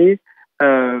ಮಾಡ್ಬೇಕು. ಅಲ್ಲಿ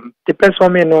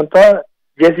ತಿಪ್ಪೇಸ್ವಾಮಿ ಎನ್ನುವಂತ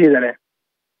ಜೆಸಿ ಇದ್ದಾರೆ.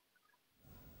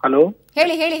 ಹಲೋ,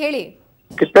 ಹೇಳಿ ಹೇಳಿ ಹೇಳಿ.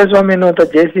 ತಿಪ್ಪೇಸ್ವಾಮಿ ಎನ್ನುವಂತ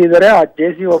ಜೆಸಿ ಇದ್ದಾರೆ. ಆ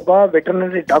ಜೆಸಿ ಒಬ್ಬ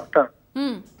ವೆಟರ್ನರಿ ಡಾಕ್ಟರ್.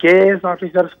 KAS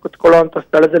ಆಫೀಸರ್ಸ್ ಕುತ್ಕೊಳ್ಳುವಂತ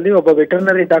ಸ್ಥಳದಲ್ಲಿ ಒಬ್ಬ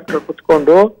ವೆಟರ್ನರಿ ಡಾಕ್ಟರ್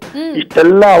ಕುತ್ಕೊಂಡು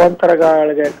ಇಷ್ಟೆಲ್ಲ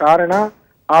ಅವಾಂತರಗಳಿಗೆ ಕಾರಣ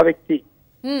ಆ ವ್ಯಕ್ತಿ.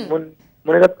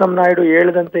 ಮುನಿರತ್ನಂ ನಾಯ್ಡು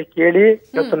ಹೇಳಿದಂತೆ ಕೇಳಿ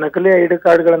ಇವತ್ತು ನಕಲಿ ID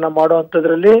ಕಾರ್ಡ್ಗಳನ್ನ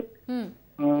ಮಾಡುವಂತದ್ರಲ್ಲಿ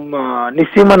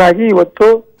ನಿಸ್ಸೀಮನಾಗಿ ಇವತ್ತು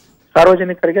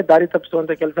ಸಾರ್ವಜನಿಕರಿಗೆ ದಾರಿ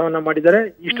ತಪ್ಪಿಸುವಂತ ಕೆಲಸವನ್ನ ಮಾಡಿದರೆ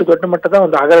ಇಷ್ಟು ದೊಡ್ಡ ಮಟ್ಟದ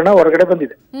ಒಂದು ಹಗರಣ ಹೊರಗಡೆ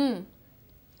ಬಂದಿದೆ.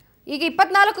 ಈಗ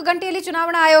 24 ಗಂಟೆಯಲ್ಲಿ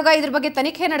ಚುನಾವಣಾ ಆಯೋಗ ಇದ್ರ ಬಗ್ಗೆ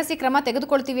ತನಿಖೆ ನಡೆಸಿ ಕ್ರಮ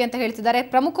ತೆಗೆದುಕೊಳ್ತೀವಿ ಅಂತ ಹೇಳ್ತಿದ್ದಾರೆ.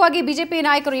 ಪ್ರಮುಖವಾಗಿ ಬಿಜೆಪಿ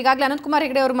ನಾಯಕರು ಈಗಾಗಲೇ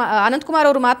ಅನಂತಕುಮಾರ್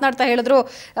ಅವರು ಮಾತನಾಡ್ತಾ ಹೇಳಿದ್ರು,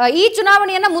 ಈ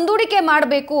ಚುನಾವಣೆಯನ್ನ ಮುಂದೂಡಿಕೆ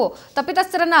ಮಾಡಬೇಕು,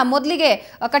 ತಪ್ಪಿತಸ್ಥರನ್ನ ಮೊದಲಿಗೆ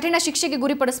ಕಠಿಣ ಶಿಕ್ಷೆಗೆ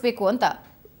ಗುರಿಪಡಿಸಬೇಕು ಅಂತ.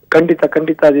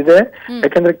 ಖಂಡಿತ ಅದಿದೆ.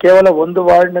 ಯಾಕಂದ್ರೆ ಕೇವಲ 1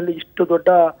 ವಾರ್ಡ್ ನಲ್ಲಿ ಇಷ್ಟು ದೊಡ್ಡ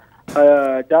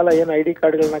ಜಾಲ ಏನು ID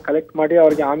ಕಾರ್ಡ್ಗಳನ್ನ ಕಲೆಕ್ಟ್ ಮಾಡಿ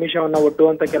ಅವರಿಗೆ ಆಮಿಷವನ್ನ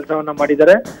ಒಡ್ಡುವಂತ ಕೆಲಸವನ್ನ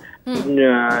ಮಾಡಿದ್ದಾರೆ.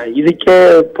 ಇದಕ್ಕೆ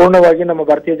ಪೂರ್ಣವಾಗಿ ನಮ್ಮ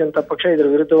ಭಾರತೀಯ ಜನತಾ ಪಕ್ಷ ಇದರ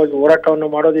ವಿರುದ್ಧವಾಗಿ ಹೋರಾಟವನ್ನು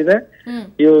ಮಾಡೋದಿದೆ.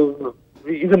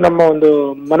 ಇದು ನಮ್ಮ ಒಂದು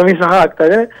ಮನವಿ ಸಹ ಆಗ್ತಾ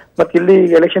ಇದೆ. ಮತ್ತೆ ಇಲ್ಲಿ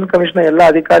ಎಲೆಕ್ಷನ್ ಕಮಿಷನ್ ಎಲ್ಲಾ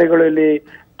ಅಧಿಕಾರಿಗಳು ಇಲ್ಲಿ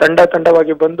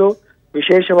ತಂಡವಾಗಿ ಬಂದು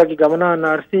ವಿಶೇಷವಾಗಿ ಗಮನವನ್ನು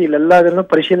ಹರಿಸಿ ಇಲ್ಲೆಲ್ಲದನ್ನು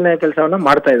ಪರಿಶೀಲನೆ ಕೆಲಸವನ್ನ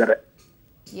ಮಾಡ್ತಾ ಇದ್ದಾರೆ.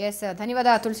 ಎಸ್,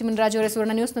 ಧನ್ಯವಾದ ತುಳಸಿ ಮುನಿರಾಜು ಅವರೇ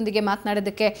ಸುವರ್ಣ ನ್ಯೂಸ್ನೊಂದಿಗೆ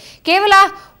ಮಾತನಾಡಿದ್ದಕ್ಕೆ. ಕೇವಲ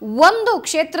ಒಂದು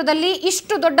ಕ್ಷೇತ್ರದಲ್ಲಿ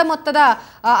ಇಷ್ಟು ದೊಡ್ಡ ಮೊತ್ತದ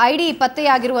ID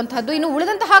ಪತ್ತೆಯಾಗಿರುವಂತಹದ್ದು. ಇನ್ನು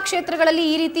ಉಳಿದಂತಹ ಕ್ಷೇತ್ರಗಳಲ್ಲಿ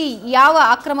ಈ ರೀತಿ ಯಾವ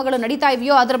ಅಕ್ರಮಗಳು ನಡೀತಾ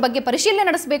ಇವೆಯೋ ಅದರ ಬಗ್ಗೆ ಪರಿಶೀಲನೆ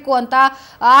ನಡೆಸಬೇಕು ಅಂತ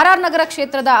RR ನಗರ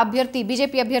ಕ್ಷೇತ್ರದ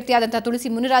ಬಿಜೆಪಿ ಅಭ್ಯರ್ಥಿಯಾದಂತಹ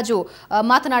ತುಳಸಿ ಮುನಿರಾಜು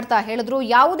ಮಾತನಾಡ್ತಾ ಹೇಳಿದ್ರು.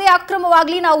 ಯಾವುದೇ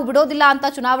ಅಕ್ರಮವಾಗ್ಲಿ ನಾವು ಬಿಡೋದಿಲ್ಲ ಅಂತ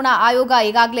ಚುನಾವಣಾ ಆಯೋಗ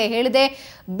ಈಗಾಗಲೇ ಹೇಳಿದೆ.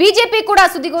 ಬಿಜೆಪಿ ಕೂಡ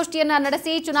ಸುದ್ದಿಗೋಷ್ಠಿಯನ್ನ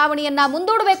ನಡೆಸಿ ಚುನಾವಣೆಯನ್ನ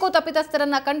ಮುಂದೂಡಬೇಕು,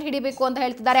 ತಪ್ಪಿತಸ್ಥರನ್ನ ಕಂಡುಹಿಡಿಯಬೇಕು ಅಂತ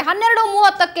ಹೇಳ್ತಿದ್ದಾರೆ.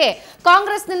 12:30ಕ್ಕೆ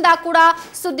ಕಾಂಗ್ರೆಸ್ನಿಂದ ಕೂಡ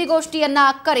ಸುದ್ದಿಗೋಷ್ಠಿಯನ್ನ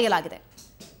ಕರೆಯಲಾಗಿದೆ.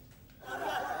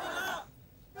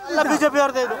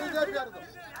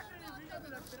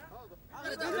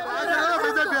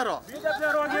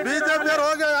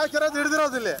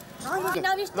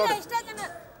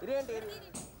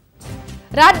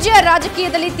 ರಾಜ್ಯ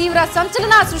ರಾಜಕೀಯದಲ್ಲಿ ತೀವ್ರ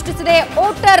ಸಂಚಲನ ಸೃಷ್ಟಿಸಿದೆ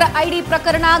ವೋಟರ್ ID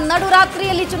ಪ್ರಕರಣ.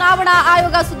 ನಡುರಾತ್ರಿಯಲ್ಲಿ ಚುನಾವಣಾ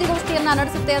ಆಯೋಗ ಸುದ್ದಿಗೋಷ್ಠಿಯನ್ನ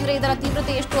ನಡೆಸುತ್ತೆ ಅಂದ್ರೆ ಇದರ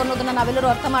ತೀವ್ರತೆ ಎಷ್ಟು ಅನ್ನೋದನ್ನ ನಾವೆಲ್ಲರೂ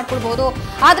ಅರ್ಥ ಮಾಡ್ಕೊಳ್ಬಹುದು.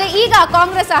 ಆದ್ರೆ ಈಗ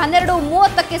ಕಾಂಗ್ರೆಸ್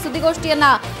 12:30ಕ್ಕೆ ಸುದ್ದಿಗೋಷ್ಠಿಯನ್ನ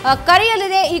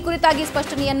ಕರೆಯಲಿದೆ. ಈ ಕುರಿತಾಗಿ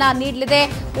ಸ್ಪಷ್ಟನೆಯನ್ನ ನೀಡಲಿದೆ.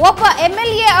 ಒಬ್ಬ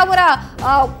MLA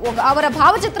ಅವರ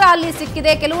ಭಾವಚಿತ್ರ ಅಲ್ಲಿ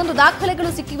ಸಿಕ್ಕಿದೆ, ಕೆಲವೊಂದು ದಾಖಲೆಗಳು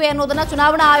ಸಿಕ್ಕಿವೆ ಅನ್ನೋದನ್ನ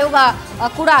ಚುನಾವಣಾ ಆಯೋಗ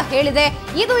ಕೂಡ ಹೇಳಿದೆ.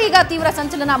 ಇದು ಈಗ ತೀವ್ರ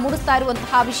ಸಂಚಲನ ಮೂಡಿಸ್ತಾ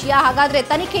ಇರುವಂತಹ ವಿಷಯ. ಹಾಗಾದ್ರೆ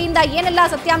ತನಿಖೆಯಿಂದ ಏನೆಲ್ಲ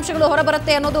ಸತ್ಯಾಂಶಗಳು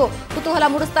ಹೊರಬರುತ್ತೆ ಅನ್ನೋದು ಕುತೂಹಲ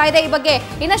ಮೂಡಿಸ್ತಾ ಇದೆ. ಈ ಬಗ್ಗೆ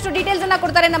ಇನ್ನಷ್ಟು ಡೀಟೇಲ್ಸ್ ಅನ್ನ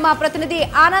ಕೊಡ್ತಾರೆ ನಮ್ಮ ಪ್ರತಿನಿಧಿ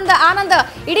ಆನಂದ್.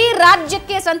 ಇಡೀ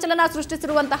ರಾಜ್ಯಕ್ಕೆ ಸಂಚಲನ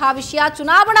ಸೃಷ್ಟಿಸಿರುವಂತಹ ವಿಷಯ,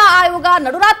 ಚುನಾವಣಾ ಆಯೋಗ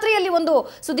ನಡುರಾತ್ರಿಯಲ್ಲಿ ಒಂದು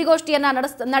ಸುದ್ದಿಗೋಷ್ಠಿಯನ್ನ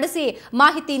ನಡೆಸಿ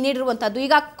ಮಾಹಿತಿ ನೀಡಿರುವಂತಹದ್ದು.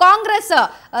 ಈಗ ಕಾಂಗ್ರೆಸ್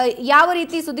ಯಾವ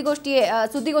ರೀತಿ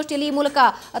ಸುದ್ದಿಗೋಷ್ಠಿಯಲ್ಲಿ ಈ ಮೂಲಕ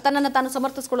ತನ್ನನ್ನು ತಾನು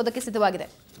ಸಮರ್ಥಿಸಿಕೊಳ್ಳೋದಕ್ಕೆ ಸಿದ್ಧವಾಗಿದೆ?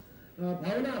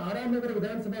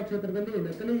 ವಿಧಾನಸಭಾ ಕ್ಷೇತ್ರದಲ್ಲಿ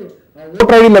ನಕಲಿ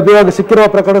ವೋಟರ್ ID ಲಭ್ಯವಾಗಿ ಸಿಕ್ಕಿರುವ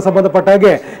ಪ್ರಕರಣ ಸಂಬಂಧಪಟ್ಟ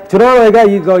ಹಾಗೆ ಚುನಾವಣಾ ಆಯೋಗ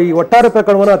ಈಗ ಈ ಒಟ್ಟಾರೆ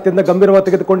ಪ್ರಕರಣವನ್ನು ಅತ್ಯಂತ ಗಂಭೀರವಾಗಿ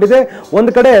ತೆಗೆದುಕೊಂಡಿದೆ.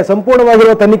 ಒಂದು ಕಡೆ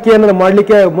ಸಂಪೂರ್ಣವಾಗಿರುವ ತನಿಖೆಯನ್ನು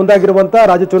ಮಾಡಲಿಕ್ಕೆ ಮುಂದಾಗಿರುವಂತಹ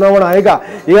ರಾಜ್ಯ ಚುನಾವಣಾ ಆಯೋಗ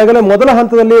ಈಗಾಗಲೇ ಮೊದಲ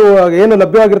ಹಂತದಲ್ಲಿ ಏನು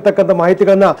ಲಭ್ಯವಾಗಿರತಕ್ಕಂಥ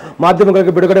ಮಾಹಿತಿಗಳನ್ನ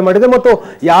ಮಾಧ್ಯಮಗಳಿಗೆ ಬಿಡುಗಡೆ ಮಾಡಿದೆ ಮತ್ತು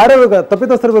ಯಾರ್ಯಾರು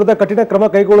ತಪ್ಪಿತಸ್ಥರ ವಿರುದ್ಧ ಕಠಿಣ ಕ್ರಮ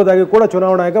ಕೈಗೊಳ್ಳುವುದಾಗಿ ಕೂಡ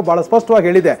ಚುನಾವಣಾ ಆಯೋಗ ಬಹಳ ಸ್ಪಷ್ಟವಾಗಿ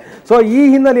ಹೇಳಿದೆ. ಸೊ ಈ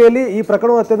ಹಿನ್ನೆಲೆಯಲ್ಲಿ ಈ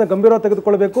ಪ್ರಕರಣವನ್ನು ಅತ್ಯಂತ ಗಂಭೀರವಾಗಿ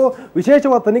ತೆಗೆದುಕೊಳ್ಳಬೇಕು,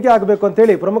 ವಿಶೇಷವಾದ ತನಿಖೆ ಆಗಬೇಕು ಅಂತ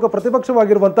ಹೇಳಿ ಪ್ರಮುಖ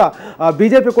ಪ್ರತಿಪಕ್ಷವಾಗಿರುವಂತಹ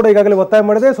ಬಿಜೆಪಿ ಕೂಡ ಈಗಾಗಲೇ ಒತ್ತಾಯ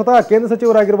ಮಾಡಿದೆ. ಸ್ವತಃ ಕೇಂದ್ರ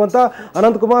ಸಚಿವರಾಗಿರುವಂತಹ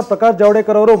ಅನಂತಕುಮಾರ್, ಪ್ರಕಾಶ್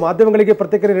ಜಾವಡೇಕರ್ ಅವರು ಮಾಧ್ಯಮಗಳಿಗೆ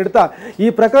ಪ್ರತಿಕ್ರಿಯೆ ನೀಡುತ್ತಾ ಈ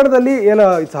ಪ್ರಕರಣದಲ್ಲಿ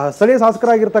ಸ್ಥಳೀಯ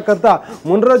ಶಾಸಕರಾಗಿರ್ತಕ್ಕಂಥ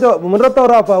ಮುನಿರತ್ನ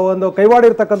ಅವರ ಒಂದು ಕೈವಾಡ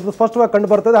ಇರತಕ್ಕಂಥದ್ದು ಸ್ಪಷ್ಟವಾಗಿ ಕಂಡು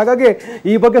ಬರ್ತದೆ. ಹಾಗಾಗಿ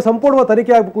ಈ ಬಗ್ಗೆ ಸಂಪೂರ್ಣ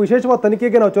ತನಿಖೆ ಆಗಬೇಕು, ವಿಶೇಷವಾದ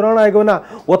ತನಿಖೆಗೆ ನಾವು ಚುನಾವಣಾ ಆಯೋಗವನ್ನು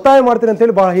ಒತ್ತಾಯ ಮಾಡ್ತೀನಿ ಅಂತ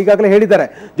ಹೇಳಿ ಈಗಾಗಲೇ ಹೇಳಿದ್ದಾರೆ.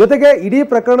 ಜೊತೆಗೆ ಇಡೀ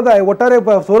ಪ್ರಕರಣದ ಒಟ್ಟಾರೆ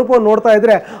ಸ್ವರೂಪವನ್ನು ನೋಡ್ತಾ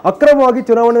ಇದ್ರೆ ಅಕ್ರಮವಾಗಿ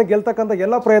ಚುನಾವಣೆ ಗೆಲ್ತಕ್ಕಂಥ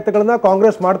ಎಲ್ಲ ಪ್ರಯತ್ನಗಳನ್ನ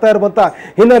ಕಾಂಗ್ರೆಸ್ ಮಾಡ್ತಾ ಇರುವಂತ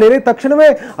ಹಿನ್ನೆಲೆಯಲ್ಲಿ ತಕ್ಷಣವೇ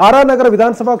RR ನಗರ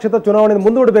ವಿಧಾನಸಭಾ ಕ್ಷೇತ್ರ ಚುನಾವಣೆಯನ್ನು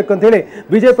ಮುಂದೂಡಬೇಕು ಅಂತ ಹೇಳಿ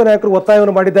ಬಿಜೆಪಿ ನಾಯಕರು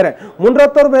ಒತ್ತಾಯವನ್ನು ಮಾಡಿದ್ದಾರೆ.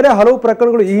 ಮುನಿರತ್ನ ಮೇಲೆ ಹಲವು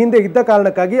ಪ್ರಕರಣಗಳು ಈ ಹಿಂದೆ ಇದ್ದ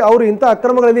ಕಾರಣಕ್ಕಾಗಿ ಅವರು ಇಂಥ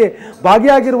ಅಕ್ರಮಗಳಲ್ಲಿ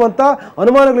ಭಾಗಿಯಾಗಿರುವಂತಹ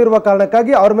ಅನುಮಾನಗಳಿರುವ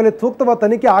ಕಾರಣಕ್ಕಾಗಿ ಅವರ ಮೇಲೆ ಸೂಕ್ತವಾದ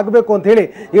ತನಿಖೆ ಆಗಬೇಕು ಅಂತ ಹೇಳಿ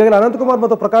ಈಗಾಗಲೇ ಅನಂತಕುಮಾರ್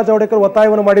ಮತ್ತು ಪ್ರಕಾಶ್ ಜಾವಡೇಕರ್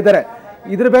ಒತ್ತಾಯವನ್ನು ಮಾಡಿದ್ದಾರೆ.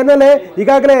 ಇದ್ರ ಬೆನ್ನಲ್ಲೇ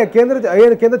ಈಗಾಗಲೇ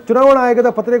ಕೇಂದ್ರ ಚುನಾವಣಾ ಆಯೋಗದ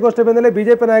ಪತ್ರಿಕಾಗೋಷ್ಠಿ ಬೆನ್ನಲ್ಲೇ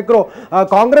ಬಿಜೆಪಿ ನಾಯಕರು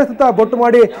ಕಾಂಗ್ರೆಸ್ ಅಂತ ಬೊಟ್ಟು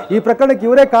ಮಾಡಿ ಈ ಪ್ರಕರಣಕ್ಕೆ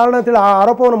ಇವರೇ ಕಾರಣ ಅಂತೇಳಿ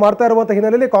ಆರೋಪವನ್ನು ಮಾಡ್ತಾ ಇರುವಂತಹ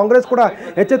ಹಿನ್ನೆಲೆಯಲ್ಲಿ ಕಾಂಗ್ರೆಸ್ ಕೂಡ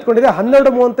ಎಚ್ಚೆತ್ತುಕೊಂಡಿದೆ.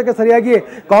 12:30ಕ್ಕೆ ಸರಿಯಾಗಿ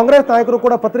ಕಾಂಗ್ರೆಸ್ ನಾಯಕರು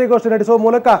ಕೂಡ ಪತ್ರಿಕಾಗೋಷ್ಠಿ ನಡೆಸುವ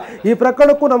ಮೂಲಕ ಈ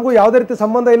ಪ್ರಕರಣಕ್ಕೂ ನಮಗೂ ಯಾವುದೇ ರೀತಿ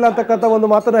ಸಂಬಂಧ ಇಲ್ಲ ಅಂತಕ್ಕಂಥ ಒಂದು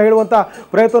ಮಾತನ್ನ ಹೇಳುವಂತ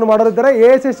ಪ್ರಯತ್ನವನ್ನು ಮಾಡಲಿದ್ದಾರೆ.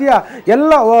 ಎಐಸಿಸಿಯ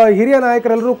ಎಲ್ಲ ಹಿರಿಯ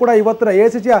ನಾಯಕರೆಲ್ಲರೂ ಕೂಡ ಇವತ್ತಿನ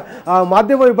ಎಐಸಿಸಿಯ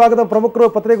ಮಾಧ್ಯಮ ವಿಭಾಗದ ಪ್ರಮುಖರು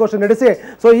ಪತ್ರಿಕಾಗೋಷ್ಠಿ ನಡೆಸಿ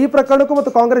ಈ ಪ್ರಕರಣಕ್ಕೂ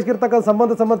ಮತ್ತು ಕಾಂಗ್ರೆಸ್ಗೆ ಇರ್ತಕ್ಕಂಥ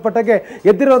ಸಂಬಂಧಪಟ್ಟಾಗೆ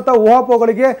ಎದ್ದಿರುವಂತಹ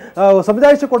ಊಹಾಪೋಹಗಳಿಗೆ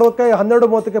ಸಮಜಾಯಿಷಿ ಕೊಡೋಕೆ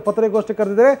 12:30ಕ್ಕೆ ಪತ್ರಿಕಾಗೋಷ್ಠಿ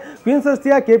ಕರೆದಿದ್ದಾರೆ. ಕ್ವೀನ್ಸ್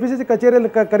ರಸ್ತೆಯ ಕೆಪಿಸಿಸಿ ಕಚೇರಿಯಲ್ಲಿ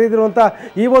ಕರೆದಿರುವಂತಹ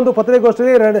ಈ ಒಂದು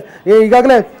ಪತ್ರಿಕಾಗೋಷ್ಠಿಯಲ್ಲಿ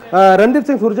ಈಗಾಗಲೇ ರಣದೀಪ್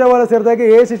ಸಿಂಗ್ ಸುರ್ಜೇವಾಲಾ ಸೇರಿದಾಗೆ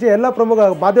ಎಐಸಿಸಿ ಎಲ್ಲ ಪ್ರಮುಖ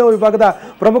ಮಾಧ್ಯಮ ವಿಭಾಗದ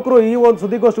ಪ್ರಮುಖರು ಈ ಒಂದು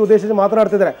ಸುದ್ದಿಗೋಷ್ಠಿ ಉದ್ದೇಶಿಸಿ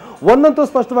ಮಾತನಾಡ್ತಿದ್ದಾರೆ. ಒಂದಂತೂ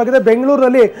ಸ್ಪಷ್ಟವಾಗಿದೆ,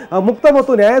 ಬೆಂಗಳೂರಿನಲ್ಲಿ ಮುಕ್ತ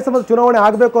ಮತ್ತು ನ್ಯಾಯಸಮ್ಮತ ಚುನಾವಣೆ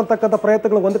ಆಗಬೇಕು ಅಂತಕ್ಕಂಥ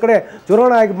ಪ್ರಯತ್ನಗಳು ಒಂದು ಕಡೆ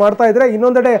ಚುನಾವಣೆ ಆಗಿ ಮಾಡ್ತಾ ಇದ್ರೆ,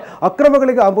 ಇನ್ನೊಂದೆಡೆ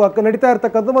ಅಕ್ರಮಗಳಿಗೆ ನಡೀತಾ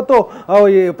ಇರತಕ್ಕಂಥ ಮತ್ತು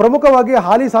ಪ್ರಮುಖವಾಗಿ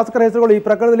ಹಾಲಿ ಶಾಸಕರ ಹೆಸರುಗಳು ಈ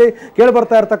ಪ್ರಕರಣದಲ್ಲಿ ಕೇಳಿ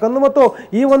ಬರ್ತಾ ಇರತಕ್ಕಂಥ ಮತ್ತು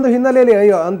ಈ ಒಂದು ಹಿನ್ನೆಲೆಯಲ್ಲಿ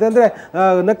ಅಂತಂದ್ರೆ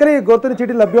ನಕಲಿ ಗುರುತಿನ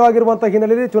ಚೀಟಿ ಲಭ್ಯವಾಗಿರುವಂತಹ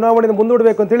ಹಿನ್ನೆಲೆಯಲ್ಲಿ ಚುನಾವಣೆಯನ್ನು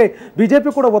ಮುಂದೂಡಬೇಕು ಅಂತೇಳಿ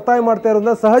ಬಿಜೆಪಿ ಕೂಡ ಒತ್ತಾಯ ಮಾಡ್ತಾ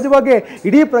ಇರೋದ್ರಿಂದ ಸಹಜವಾಗಿ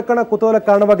ಇಡೀ ಪ್ರಕರಣ ಕುತೂಹಲ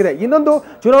ಕಾರಣವಾಗಿದೆ. ಇನ್ನೊಂದು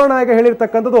ಚುನಾವಣಾ ಆಯೋಗ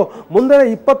ಹೇಳಿರ್ತಕ್ಕಂಥದ್ದು ಮುಂದಿನ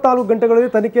 24 ಗಂಟೆಗಳಲ್ಲಿ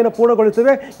ತನಿಖೆಯನ್ನು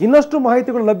ಪೂರ್ಣಗೊಳಿಸುತ್ತೇವೆ, ಇನ್ನಷ್ಟು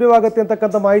ಮಾಹಿತಿಗಳು ಲಭ್ಯವಾಗುತ್ತೆ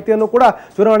ಅಂತಕ್ಕಂಥ ಮಾಹಿತಿಯನ್ನು ಕೂಡ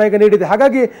ಚುನಾವಣಾ ಆಯೋಗ ನೀಡಿದೆ.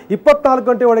 ಹಾಗಾಗಿ 24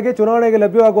 ಗಂಟೆ ಒಳಗೆ ಚುನಾವಣಾ ಆಯೋಗ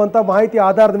ಲಭ್ಯವಾಗುವಂತಹ ಮಾಹಿತಿ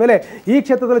ಆಧಾರದ ಮೇಲೆ ಈ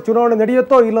ಕ್ಷೇತ್ರದಲ್ಲಿ ಚುನಾವಣೆ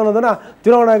ನಡೆಯುತ್ತೋ ಇಲ್ಲ ಅನ್ನೋದನ್ನ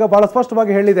ಚುನಾವಣಾ ಆಯೋಗ ಬಹಳ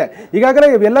ಸ್ಪಷ್ಟವಾಗಿ ಹೇಳಿದೆ. ಈಗಾಗಲೇ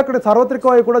ಎಲ್ಲ ಕಡೆ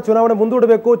ಸಾರ್ವತ್ರಿಕವಾಗಿ ಕೂಡ ಚುನಾವಣೆ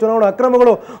ಮುಂದೂಡಬೇಕು, ಚುನಾವಣಾ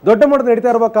ಅಕ್ರಮಗಳು ದೊಡ್ಡ ಮಟ್ಟದ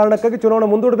ನಡೀತಾ ಇರುವ ಕಾರಣಕ್ಕಾಗಿ ಚುನಾವಣೆ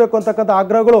ಮುಂದೂಡಬೇಕು ಅಂತಕ್ಕಂಥ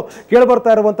ಆಗ್ರಹಗಳು ಕೇಳಿಬರ್ತಾ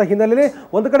ಇರುವಂತಹ ಹಿನ್ನೆಲೆಯಲ್ಲಿ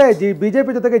ಒಂದು ಕಡೆ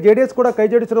ಬಿಜೆಪಿ ಜೊತೆಗೆ ಜೆಡಿಎಸ್ ಕೂಡ ಕೈ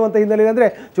ಜೋಡಿಸಿರುವಂತಹ ಹಿನ್ನೆಲೆಯಲ್ಲಿ ಅಂದ್ರೆ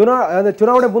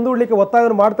ಚುನಾವಣೆ ಮುಂದೂಡಲಿಕ್ಕೆ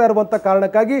ಒತ್ತಾಯವನ್ನು ಮಾಡ್ತಾ ಇರುವಂತಹ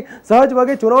ಕಾರಣಕ್ಕಾಗಿ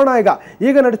ಸಹಜವಾಗಿ ಚುನಾವಣಾ ಆಯೋಗ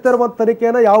ಈಗ ನಡೆಸ್ತಾ ಇರುವಂತಹ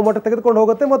ತನಿಖೆಯನ್ನು ಯಾವ ಮಟ್ಟ ತೆಗೆದುಕೊಂಡು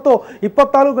ಹೋಗುತ್ತೆ ಮತ್ತು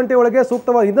 24 ಗಂಟೆ ಒಳಗೆ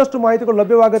ಸೂಕ್ತವಾದ ಇನ್ನಷ್ಟು ಮಾಹಿತಿಗಳು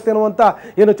ಲಭ್ಯವಾಗುತ್ತೆ ಅನ್ನುವಂತ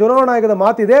ಏನು ಚುನಾವಣಾ ಆಯೋಗದ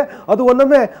ಮಾತಿದೆ, ಅದು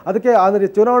ಒಂದೊಮ್ಮೆ ಅದಕ್ಕೆ ಅಂದ್ರೆ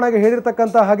ಚುನಾವಣಾ ಆಯೋಗ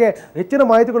ಹೇಳಿರ್ತಕ್ಕಂಥ ಹಾಗೆ ಹೆಚ್ಚಿನ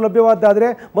ಮಾಹಿತಿಗಳು ಲಭ್ಯವಾದರೆ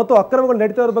ಮತ್ತು ಅಕ್ರಮಗಳು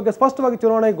ನಡೀತಾ ಇರೋ ಬಗ್ಗೆ ಸ್ಪಷ್ಟವಾಗಿ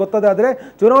ಚುನಾವಣಾ ಆಯೋಗ ಗೊತ್ತಾದರೆ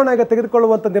ಚುನಾವಣಾ ಆಯೋಗ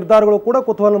ತೆಗೆದುಕೊಳ್ಳುವಂತ ನಿರ್ಧಾರಗಳು ಕೂಡ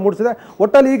ಕುತೂಹಲ ಮೂಡಿಸಿದೆ.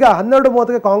 ಒಟ್ಟಲ್ಲಿ ಈಗ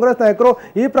 12:30ಕ್ಕೆ ಕಾಂಗ್ರೆಸ್ ನಾಯಕರು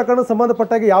ಈ ಪ್ರಕರಣ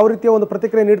ಸಂಬಂಧಪಟ್ಟಾಗಿ ಯಾವ ರೀತಿಯ ಒಂದು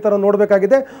ಪ್ರತಿಕ್ರಿಯೆ ನೀಡ್ತಾರೋ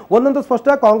ನೋಡಬೇಕಾಗಿದೆ. ಒಂದೊಂದು ಸ್ಪಷ್ಟ,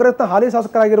 ಕಾಂಗ್ರೆಸ್ನ ಹಾಲಿ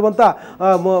ಶಾಸಕರಾಗಿರುವಂತಹ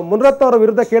ಮುನಿರತ್ನ ಅವರ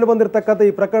ವಿರುದ್ಧ ಕೇಳಿ ಬಂದಿರತಕ್ಕಂಥ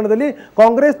ಈ ಪ್ರಕರಣದಲ್ಲಿ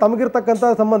ಕಾಂಗ್ರೆಸ್ ತಮಗಿರ್ತಕ್ಕಂಥ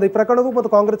ಸಂಬಂಧ, ಈ ಪ್ರಕರಣಕ್ಕೂ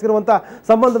ಮತ್ತು ಕಾಂಗ್ರೆಸ್ಗೆ ಇರುವಂತಹ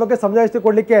ಸಂಬಂಧ ಬಗ್ಗೆ ಸಮಜಾಯಿಷಿ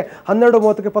ಕೊಡಲಿಕ್ಕೆ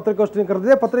 12:30ಕ್ಕೆ ಪತ್ರಿಕಾಗೋಷ್ಠಿ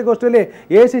ಕರೆದಿದೆ. ಪತ್ರಿಕಾಗೋಷ್ಠಿಯಲ್ಲಿ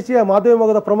ಎಐಸಿಸಿಯ ಮಾಧ್ಯಮ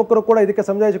ವಿಭಾಗದ ಪ್ರಮುಖರು ಕೂಡ ಇದಕ್ಕೆ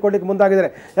ಸಮಜಾಯಿಷಿ ಕೊಡಲಿಕ್ಕೆ ಮುಂದಾಗಿದ್ದಾರೆ.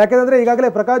 ಯಾಕೆಂದ್ರೆ ಈಗಾಗಲೇ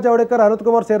ಪ್ರಕಾಶ್ ಜಾವಡೇಕರ್, ಅನಂತ್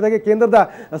ಕುಮಾರ್ ಸೇರಿದಾಗೆ ಕೇಂದ್ರದ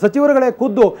ಸಚಿವರುಗಳೇ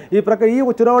ಖುದ್ದು ಈ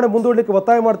ಚುನಾವಣೆ ಮುಂದೂಡಲಿಕ್ಕೆ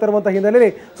ಒತ್ತಾಯ ಮಾಡ್ತಾ ಇರುವಂತಹ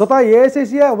ಹಿನ್ನೆಲೆಯಲ್ಲಿ ಸ್ವತಃ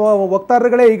ಎಐಸಿಸಿಯ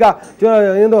ವಕ್ತಾರರುಗಳೇ ಈಗ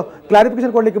ಏನು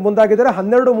ಕ್ಲಾರಿಫಿಕೇಶನ್ ಕೊಡಲಿಕ್ಕೆ ಮುಂದಾಗಿದ್ದಾರೆ.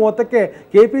 12:30ಕ್ಕೆ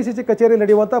ಕೆಪಿಸಿಸಿ ಕಚೇರಿಯಲ್ಲಿ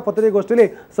ನಡೆಯುವಂತಹ ಪತ್ರಿಕಾಗೋಷ್ಠಿಯಲ್ಲಿ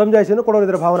ಸಮಜಾಯಿಷಿಯನ್ನು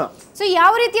ಕೊಡಲಿದ್ದಾರೆ. ಭಾವನಾ, ಸೊ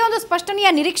ಯಾವ ರೀತಿಯ ಒಂದು ಸ್ಪಷ್ಟನೆಯ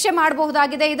ನಿರೀಕ್ಷೆ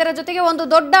ಮಾಡಬಹುದಾಗಿದೆ? ಇದರ ಜೊತೆಗೆ ಒಂದು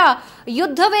ದೊಡ್ಡ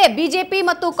ಯುದ್ಧವೇ ಬಿಜೆಪಿ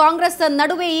ಮತ್ತು ಕಾಂಗ್ರೆಸ್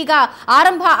ನಡುವೆ ಈಗ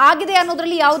ಆರಂಭ ಆಗಿದೆ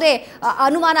ಅನ್ನೋದ್ರಲ್ಲಿ ಯಾವುದೇ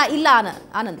ಅನುಮಾನ ಇಲ್ಲ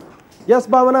ಆನಂದ್? ಎಸ್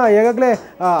ಭಾವನಾ, ಈಗಾಗಲೇ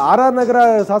RR ನಗರ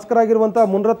ಶಾಸಕರಾಗಿರುವಂತಹ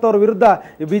ಮುನಿರತ್ನ ಅವರ ವಿರುದ್ಧ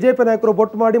ಬಿಜೆಪಿ ನಾಯಕರು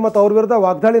ಬೊಟ್ಟು ಮಾಡಿ ಮತ್ತು ಅವ್ರ ವಿರುದ್ಧ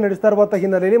ವಾಗ್ದಾಳಿ ನಡೆಸ್ತಾ ಇರುವಂತಹ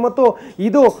ಹಿನ್ನೆಲೆಯಲ್ಲಿ ಮತ್ತು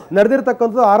ಇದು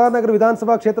ನಡೆದಿರ್ತಕ್ಕಂಥದ್ದು RR ನಗರ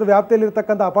ವಿಧಾನಸಭಾ ಕ್ಷೇತ್ರ ವ್ಯಾಪ್ತಿಯಲ್ಲಿ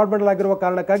ಇರತಕ್ಕಂಥ ಅಪಾರ್ಟ್ಮೆಂಟ್ ಆಗಿರುವ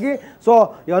ಕಾರಣಕ್ಕಾಗಿ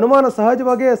ಈ ಅನುಮಾನ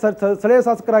ಸಹಜವಾಗಿ ಸ್ಥಳೀಯ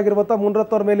ಶಾಸಕರಾಗಿರುವಂತಹ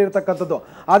ಮುನಿರತ್ನ ಅವರ ಮೇಲೆ ಇರತಕ್ಕಂಥದ್ದು.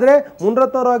 ಆದರೆ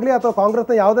ಮುನಿರತ್ನ ಅವರಾಗಲಿ ಅಥವಾ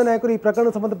ಕಾಂಗ್ರೆಸ್ನ ಯಾವುದೇ ನಾಯಕರು ಈ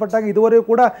ಪ್ರಕರಣ ಸಂಬಂಧಪಟ್ಟಾಗಿ ಇದುವರೆಗೂ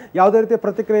ಕೂಡ ಯಾವುದೇ ರೀತಿಯ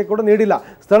ಪ್ರತಿಕ್ರಿಯೆ ಕೂಡ ನೀಡಿಲ್ಲ.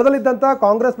 ಸ್ಥಳದಲ್ಲಿದ್ದಂತಹ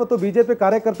ಕಾಂಗ್ರೆಸ್ ಮತ್ತು ಬಿಜೆಪಿ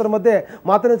ಕಾರ್ಯಕರ್ತರ ಮಧ್ಯೆ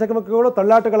ಮಾತಿನ ಚಕಮಕಿಗಳು,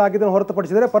 ತಳ್ಳಾಟಗಳಾಗಿದ್ದನ್ನು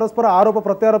ಹೊರತುಪಡಿಸಿದರೆ ಪರಸ್ಪರ ಆರೋಪ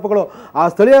ಪ್ರತ್ಯಾರೋಪಗಳು ಆ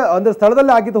ಸ್ಥಳೀಯ ಅಂದ್ರೆ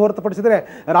ಸ್ಥಳದಲ್ಲಿ ಆಗಿದ್ದು ಹೊರತುಪಡಿಸಿದರೆ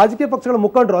ರಾಜಕೀಯ ಪಕ್ಷಗಳ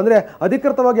ಮುಖಂಡರು ಅಂದ್ರೆ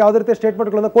ಅಧಿಕೃತವಾಗಿ ಯಾವುದೇ ರೀತಿಯ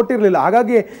ಸ್ಟೇಟ್ಮೆಂಟ್ಗಳನ್ನು ಕೊಟ್ಟಿರಲಿಲ್ಲ.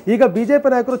 ಹಾಗಾಗಿ ಈಗ ಬಿಜೆಪಿ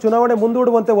ನಾಯಕರು ಚುನಾವಣೆ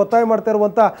ಮುಂದೂಡುವಂತೆ ಒತ್ತಾಯ ಮಾಡ್ತಾ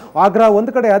ಇರುವಂತಹ ಆಗ್ರಹ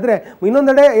ಒಂದು ಕಡೆ ಆದರೆ,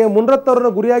 ಇನ್ನೊಂದೆಡೆ ಮುನಿರತ್ನ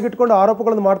ಅವರನ್ನು ಗುರಿಯಾಗಿಟ್ಕೊಂಡು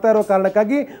ಆರೋಪಗಳನ್ನು ಮಾಡ್ತಾ ಇರುವ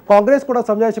ಕಾರಣಕ್ಕಾಗಿ ಕಾಂಗ್ರೆಸ್ ಕೂಡ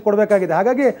ಸಮಜಾಯಿಷಿ ಕೊಡಬೇಕಾಗಿದೆ.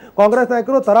 ಹಾಗಾಗಿ ಕಾಂಗ್ರೆಸ್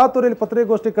ನಾಯಕರು ತರಾತುರಿಯಲ್ಲಿ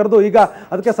ಪತ್ರಿಕಾಗೋಷ್ಠಿ ಕರೆದು ಈಗ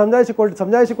ಅದಕ್ಕೆ ಸಮಜಾಯಿಷಿ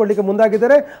ಕೊಡಲಿಕ್ಕೆ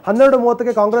ಮುಂದಾಗಿದ್ದಾರೆ.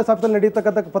 12:30ಕ್ಕೆ ಕಾಂಗ್ರೆಸ್ ಆಫೀಸಲ್ಲಿ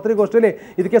ನಡೆಯತಕ್ಕಂಥ ಪತ್ರಿಕಾಗೋಷ್ಠಿಯಲ್ಲಿ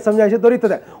ಇದಕ್ಕೆ ಸಮಜಾಯಿಷಿ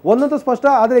ದೊರೆಯುತ್ತದೆ. ಒಂದೊಂದು ಸ್ಪಷ್ಟ,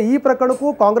 ಆದರೆ ಈ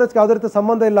ಪ್ರಕರಣಕ್ಕೂ ಕಾಂಗ್ರೆಸ್ಗೆ ಯಾವುದೇ ರೀತಿಯ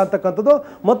ಸಂಬಂಧ ಇಲ್ಲ ಅಂತಕ್ಕಂಥದ್ದು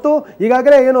ಮತ್ತು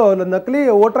ಈಗಾಗಲೇ ಏನು ನಕಲಿ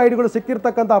ವೋಟರ್ ಐಡಿಗಳು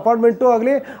ಸಿಕ್ಕಿರ್ತಕ್ಕಂಥ ಅಪಾರ್ಟ್ಮೆಂಟು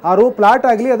ಆಗಲಿ ಆ ಫ್ಲಾಟ್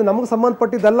ಆಗಲಿ ಅದು ನಮಗೆ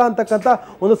ಸಂಬಂಧಪಟ್ಟಿದ್ದಲ್ಲ ಅಂತಕ್ಕಂಥ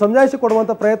ಒಂದು ಸಮಜಾಯಿಷಿ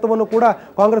ಕೊಡುವಂಥ ಪ್ರಯತ್ನವನ್ನು ಕೂಡ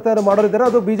ಕಾಂಗ್ರೆಸ್ ನಾಯಕರು ಮಾಡೋರಿದ್ದಾರೆ.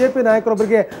 ಅದು ಬಿಜೆಪಿ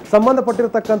ನಾಯಕರೊಬ್ಬರಿಗೆ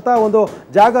ಸಂಬಂಧಪಟ್ಟಿರತಕ್ಕಂಥ ಒಂದು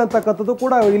ಜಾಗ ಅಂತಕ್ಕಂಥದ್ದು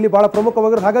ಕೂಡ ಇಲ್ಲಿ ಬಹಳ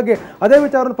ಪ್ರಮುಖವಾಗಿರೋದು. ಹಾಗಾಗಿ ಅದೇ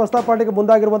ವಿಚಾರವನ್ನು ಪ್ರಸ್ತಾಪ ಮಾಡಲಿಕ್ಕೆ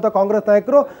ಮುಂದಾಗಿರುವಂಥ ಕಾಂಗ್ರೆಸ್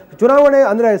ನಾಯಕರು ಚುನಾವಣೆ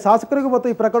ಅಂದರೆ ಶಾಸಕರಿಗೂ ಮತ್ತು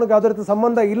ಈ ಪ್ರಕರಣಕ್ಕೆ ಯಾವುದೇ ರೀತಿ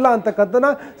ಸಂಬಂಧ ಇಲ್ಲ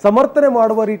ಅಂತಕ್ಕಂಥದ್ದನ್ನ ಸಮರ್ಥನೆ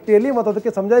ಮಾಡುವ ರೀತಿಯಲ್ಲಿ ಮತ್ತು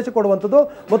ಅದಕ್ಕೆ ಸಮಜಾಯಿಷಿ ಕೊಡುವಂಥದ್ದು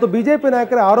ಮತ್ತು ಬಿಜೆಪಿ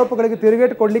ನಾಯಕರ ಆರೋಪಗಳಿಗೆ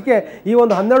ತಿರುಗೇಟು ಕೊಡಲಿಕ್ಕೆ ಈ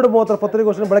ಒಂದು 12:30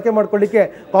 ಪತ್ರಿಕಾಗೋಷ್ಠಿಯನ್ನು ಬಳಕೆ ಮಾಡಿಕೊಳ್ಳಿಕ್ಕೆ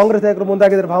ಕಾಂಗ್ರೆಸ್ ನಾಯಕರು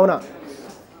ಮುಂದಾಗಿದ್ದಾರೆ. ಭಾವನಾ,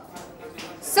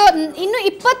 ಸೊ ಇನ್ನು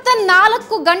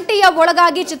 24 ಗಂಟೆಯ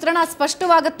ಒಳಗಾಗಿ ಚಿತ್ರಣ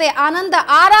ಸ್ಪಷ್ಟವಾಗುತ್ತೆ. ಆನಂದ,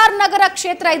 RR ನಗರ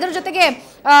ಕ್ಷೇತ್ರ, ಇದರ ಜೊತೆಗೆ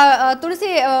ತುಳಸಿ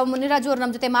ಮುನಿರಾಜು ಅವರು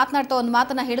ನಮ್ಮ ಜೊತೆ ಮಾತನಾಡ್ತಾ ಒಂದು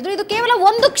ಮಾತನ್ನ ಹೇಳಿದ್ರು, ಇದು ಕೇವಲ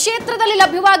ಒಂದು ಕ್ಷೇತ್ರದಲ್ಲಿ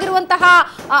ಲಭ್ಯವಾಗಿರುವಂತಹ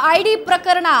ಐಡಿ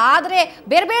ಪ್ರಕರಣ, ಆದರೆ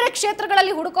ಬೇರೆ ಬೇರೆ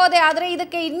ಕ್ಷೇತ್ರಗಳಲ್ಲಿ ಹುಡುಕೋದೆ ಆದರೆ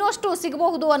ಇದಕ್ಕೆ ಇನ್ನಷ್ಟು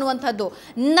ಸಿಗಬಹುದು ಅನ್ನುವಂಥದ್ದು.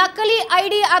 ನಕಲಿ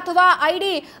ಐಡಿ ಅಥವಾ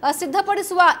ಐಡಿ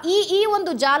ಸಿದ್ಧಪಡಿಸುವ ಈ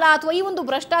ಒಂದು ಜಾಲ ಅಥವಾ ಈ ಒಂದು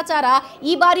ಭ್ರಷ್ಟಾಚಾರ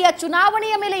ಈ ಬಾರಿಯ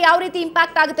ಚುನಾವಣೆಯ ಮೇಲೆ ಯಾವ ರೀತಿ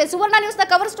ಇಂಪ್ಯಾಕ್ಟ್ ಆಗುತ್ತೆ? ಸುವರ್ಣ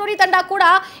ನ್ಯೂಸ್ನ ಕವರ್ ಸ್ಟೋರಿ ತಂಡ ಕೂಡ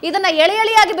ಇದನ್ನ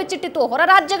ಎಳೆಯಾಗಿ ಬೆಚ್ಚಿಟ್ಟಿತ್ತು, ಹೊರ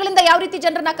ರಾಜ್ಯಗಳಿಂದ ಯಾವ ರೀತಿ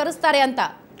ಜನರನ್ನ ಕರೆಸ್ತಾರೆ ಅಂತ.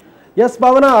 ಎಸ್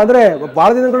ಭಾವನಾ, ಅಂದ್ರೆ ಬಹಳ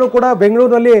ದಿನಗಳು ಕೂಡ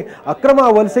ಬೆಂಗಳೂರಿನಲ್ಲಿ ಅಕ್ರಮ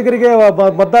ವಲಸಿಗರಿಗೆ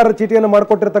ಮತದಾರರ ಚೀಟಿಯನ್ನು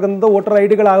ಮಾಡಿಕೊಟ್ಟಿರ್ತಕ್ಕಂಥದ್ದು ವೋಟರ್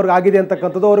ಐಡಿಗಳು ಅವ್ರಿಗೆ ಆಗಿದೆ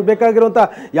ಅಂತಕ್ಕಂಥದ್ದು. ಅವ್ರಿಗೆ ಬೇಕಾಗಿರುವಂತಹ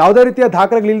ಯಾವುದೇ ರೀತಿಯ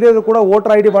ದಾಖಲೆಗಳು ಇಲ್ಲದೆ ಕೂಡ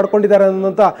ವೋಟರ್ ಐಡಿ ಮಾಡ್ಕೊಂಡಿದ್ದಾರೆ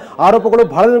ಅನ್ನುವಂಥ ಆರೋಪಗಳು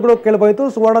ಬಹಳ ದಿನಗಳು ಕೇಳಿಬಂದಿತ್ತು.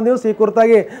 ಸುವರ್ಣ ನ್ಯೂಸ್ ಈ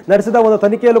ಕುರಿತಾಗಿ ನಡೆಸಿದ ಒಂದು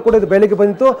ತನಿಖೆಯಲ್ಲೂ ಕೂಡ ಇದು ಬೆಳಕಿಗೆ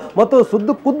ಬಂದಿತ್ತು.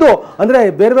 ಮತ್ತು ಖುದ್ದು ಅಂದ್ರೆ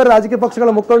ಬೇರೆ ಬೇರೆ ರಾಜಕೀಯ ಪಕ್ಷಗಳ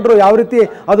ಮುಖಂಡರು ಯಾವ ರೀತಿ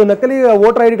ಅದು ನಕಲಿ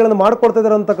ವೋಟರ್ ಐಡಿಗಳನ್ನು ಮಾಡಿಕೊಡ್ತಾ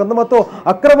ಇದ್ದಾರೆ ಅಂತಕ್ಕಂಥ ಮತ್ತು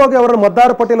ಅಕ್ರಮವಾಗಿ ಅವರನ್ನು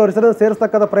ಮತದಾರ ಪಟ್ಟಿಯಲ್ಲಿ ಹೆಸರನ್ನು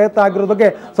ಸೇರಿಸತಕ್ಕಂಥ ಪ್ರಯತ್ನ ಆಗಿರೋದ್ರ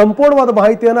ಬಗ್ಗೆ ಸಂಪೂರ್ಣವಾದ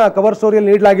ಮಾಹಿತಿಯನ್ನು ಕವರ್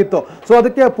ಸ್ಟೋರಿಯಲ್ಲಿ ನೀಡಲಾಗಿತ್ತು. ಸೊ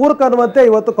ಅದಕ್ಕೆ ಪೂರಕ ಅನ್ನುವಂತೆ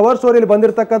ಇವತ್ತು ಕವರ್ ಸ್ಟೋರಿಯಲ್ಲಿ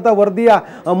ಬಂದಿರತಕ್ಕಂಥ ವರದಿಯ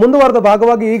ಮುಂದುವರೆದ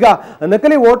ಭಾಗವಾಗಿ ಈಗ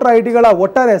ನಕಲಿ ವೋಟರ್ ಐಡಿಗಳ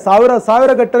ಒಟ್ಟಾರೆ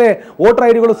ಸಾವಿರ ಗಟ್ಟಲೆ ವೋಟರ್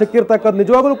ಐಡಿಗಳು ಸಿಕ್ಕಿರ್ತಕ್ಕಂಥ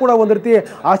ನಿಜವಾಗಲೂ ಕೂಡ ಒಂದು ರೀತಿ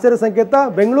ಆಶ್ಚರ್ಯ ಸಂಕೇತ.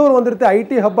 ಬೆಂಗಳೂರು ಒಂದು ರೀತಿ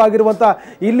IT ಹಬ್ ಆಗಿರುವಂಥ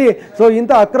ಇಲ್ಲಿ ಸೊ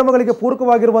ಇಂಥ ಅಕ್ರಮಗಳಿಗೆ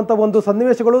ಪೂರಕವಾಗಿರುವಂಥ ಒಂದು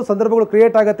ಸನ್ನಿವೇಶಗಳು ಸಂದರ್ಭಗಳು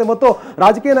ಕ್ರಿಯೇಟ್ ಆಗುತ್ತೆ ಮತ್ತು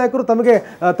ರಾಜಕೀಯ ನಾಯಕರು ತಮಗೆ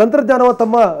ತಂತ್ರಜ್ಞಾನವನ್ನು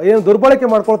ತಮ್ಮ ಏನು ದುರ್ಬಳಕೆ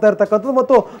ಮಾಡ್ಕೊಳ್ತಾ ಇರ್ತಕ್ಕಂಥದ್ದು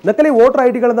ಮತ್ತು ನಕಲಿ ವೋಟರ್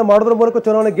ಐಡಿಗಳನ್ನು ಮಾಡೋದ್ರ ಮೂಲಕ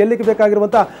ಚುನಾವಣೆ ಗೆಲ್ಲಿಕ್ಕೆ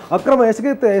ಬೇಕಾಗಿರುವಂಥ ಅಕ್ರಮ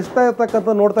ಎಸಗ್ತಾ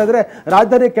ಇರ್ತಕ್ಕಂಥದ್ದು ನೋಡ್ತಾ ಇದ್ರೆ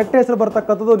ರಾಜಧಾನಿ ಕೆಟ್ಟ ಹೆಸರು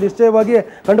ಬರ್ತಕ್ಕಂಥದ್ದು ನಿಶ್ಚಯವಾಗಿ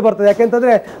ಕಂಡು ಬರ್ತದೆ.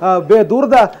 ಯಾಕೆಂತಂದ್ರೆ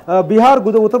ದೂರದ ಬಿಹಾರ್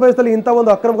ಉತ್ತರ ಪ್ರದೇಶದಲ್ಲಿ ಇಂಥ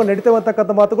ಒಂದು ಅಕ್ರಮಗಳು ನಡೀತವೆ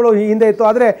ಅಂತಕ್ಕಂಥ ಮಾತುಗಳು ಈ ಹಿಂದೆ ಇತ್ತು.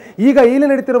 ಆದರೆ ಈಗ ಇಲ್ಲಿ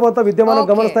ನಡೀತಿರುವಂತಹ ವಿದ್ಯಮಾನ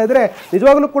ಗಮನಿಸ್ತಾ ಇದ್ರೆ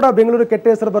ನಿಜವಾಗ್ಲೂ ಕೂಡ ಬೆಂಗಳೂರು ಕೆಟ್ಟ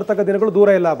ಹೆಸರು ಬರ್ತಕ್ಕ ದಿನಗಳು ದೂರ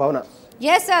ಇಲ್ಲ. ಭಾವನಾ,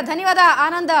 ಎಸ್, ಧನ್ಯವಾದ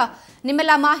ಆನಂದ್.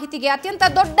 ನಿಮ್ಮೆಲ್ಲ ಮಾಹಿತಿಗೆ ಅತ್ಯಂತ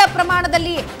ದೊಡ್ಡ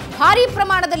ಪ್ರಮಾಣದಲ್ಲಿ ಭಾರಿ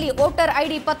ಪ್ರಮಾಣದಲ್ಲಿ ವೋಟರ್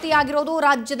ಐಡಿ ಪತ್ತೆಯಾಗಿರೋದು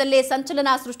ರಾಜ್ಯದಲ್ಲೇ ಸಂಚಲನ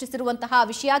ಸೃಷ್ಟಿಸಿರುವಂತಹ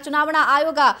ವಿಷಯ. ಚುನಾವಣಾ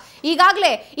ಆಯೋಗ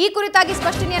ಈಗಾಗಲೇ ಈ ಕುರಿತಾಗಿ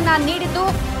ಸ್ಪಷ್ಟನೆಯನ್ನ ನೀಡಿದ್ದು,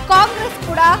 ಕಾಂಗ್ರೆಸ್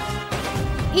ಕೂಡ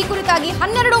ಈ ಕುರಿತಾಗಿ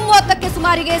 12:30ಕ್ಕೆ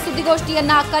ಸುಮಾರಿಗೆ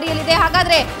ಸುದ್ದಿಗೋಷ್ಠಿಯನ್ನ ಕರೆಯಲಿದೆ.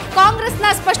 ಹಾಗಾದ್ರೆ ಕಾಂಗ್ರೆಸ್ನ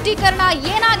ಸ್ಪಷ್ಟೀಕರಣ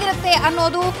ಏನಾಗಿರುತ್ತೆ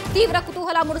ಅನ್ನೋದು ತೀವ್ರ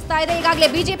ಕುತೂಹಲ ಮೂಡಿಸ್ತಾ ಇದೆ. ಈಗಾಗಲೇ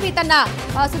ಬಿಜೆಪಿ ತನ್ನ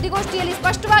ಸುದ್ದಿಗೋಷ್ಠಿಯಲ್ಲಿ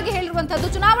ಸ್ಪಷ್ಟವಾಗಿ ಹೇಳಿರುವಂತದ್ದು,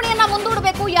 ಚುನಾವಣೆಯನ್ನ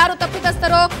ಮುಂದೂಡಬೇಕು, ಯಾರು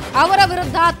ತಪ್ಪಿತಸ್ಥರೋ ಅವರ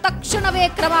ವಿರುದ್ಧ ತಕ್ಷಣವೇ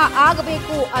ಕ್ರಮ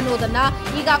ಆಗಬೇಕು ಅನ್ನೋದನ್ನ.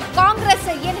 ಈಗ ಕಾಂಗ್ರೆಸ್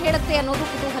ಏನ್ ಹೇಳುತ್ತೆ ಅನ್ನೋದು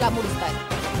ಕುತೂಹಲ ಮೂಡಿಸ್ತಾ ಇದೆ.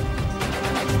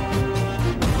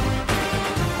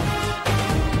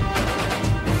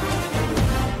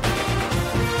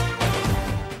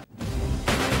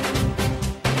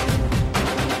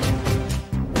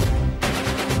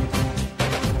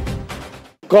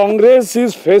 Congress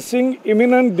is facing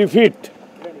imminent defeat,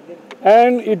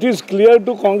 and it is clear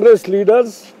to Congress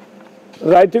leaders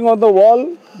writing on the wall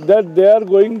that they are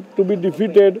going to be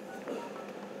defeated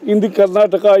in the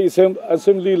Karnataka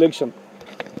assembly election,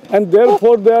 and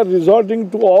therefore they are resorting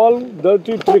to all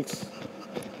dirty tricks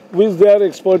which they are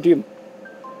expert in.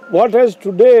 What has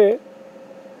today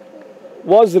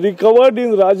was recovered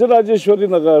in Rajarajeshwari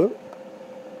Nagar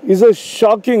is a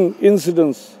shocking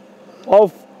incidence of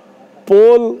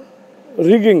poll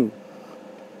rigging.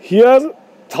 Here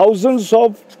thousands of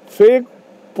fake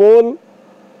poll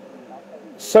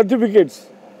certificates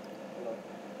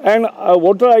and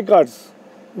voter ID cards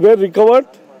were recovered.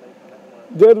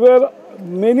 There were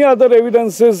many other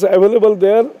evidences available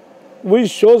there which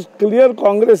shows clear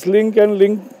Congress link and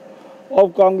link of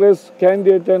Congress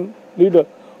candidate and leader.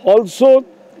 Also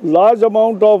large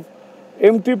amount of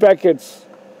empty packets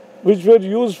which were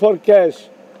used for cash,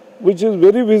 which is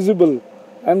very visible,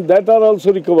 and that are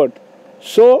also recovered.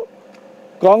 So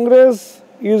Congress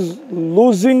is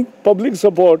losing public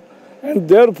support, and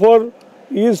therefore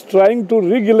is trying to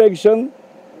rig election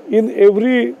in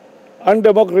every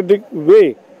undemocratic way.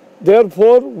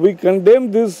 Therefore we condemn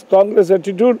this Congress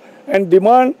attitude and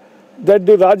demand that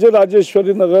the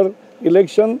Rajarajeshwari Nagar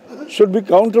election should be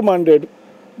countermanded,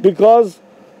 because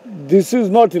this is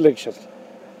not election.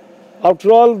 After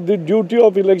all, the duty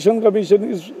of Election Commission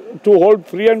is to hold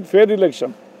free and fair election,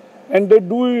 and they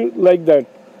do it like that.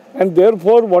 And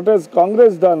therefore, what has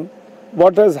Congress done,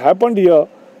 what has happened here,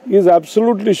 is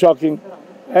absolutely shocking,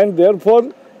 and therefore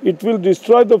it will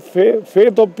destroy the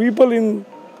faith of people in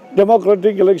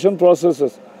democratic election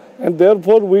processes. And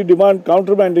therefore, we demand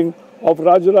countermanding of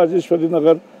Rajarajeshwari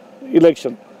Nagar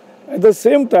election. At the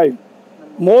same time,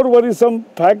 more worrisome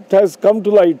fact has come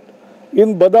to light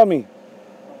in Badami,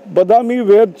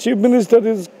 where Chief Minister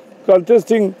is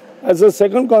contesting as a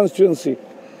second constituency,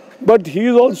 but he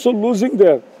is also losing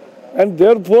there, and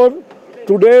therefore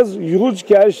today's huge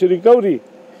cash recovery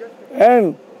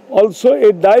and also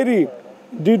a diary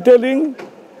detailing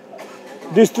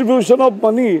distribution of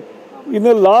money in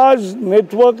a large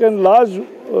network and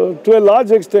to a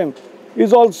large extent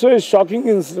is also a shocking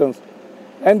incident.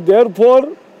 And therefore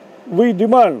we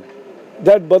demand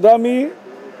that Badami,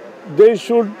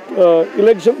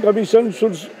 Election Commission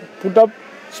should put up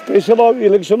special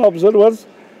election observers,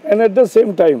 and at the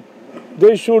same time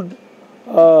they should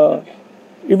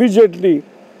immediately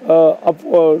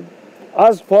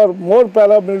ask for more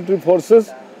paramilitary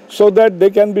forces so that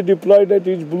they can be deployed at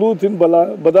each booth in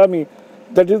Badami.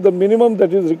 That is the minimum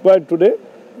that is required today.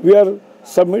 We are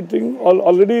submitting,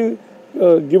 already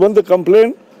given the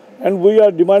complaint, and we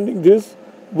are demanding this.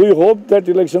 We hope that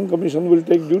Election Commission will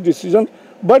take due decision.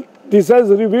 But this has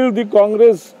revealed the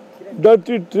Congress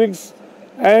dirty tricks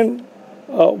and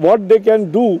what they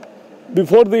can do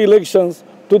before the elections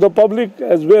to the public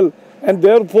as well. And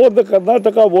therefore the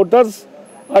Karnataka voters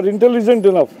are intelligent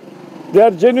enough. They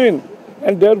are genuine,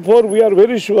 and therefore we are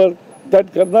very sure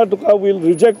that Karnataka will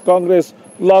reject Congress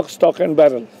lock, stock and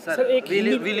barrel. Sir, will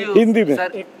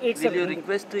you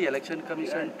request the Election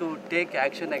Commission to take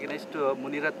action against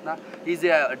Muniratna? Is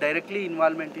there directly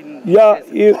involvement in? Yeah,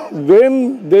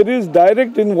 when there is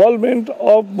direct involvement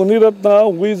of Muniratna,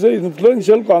 who is an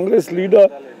influential Congress leader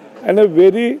and a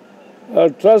very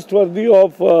trustworthy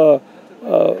of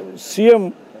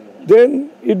CM,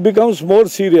 then it becomes more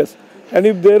serious. And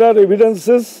if there are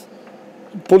evidences,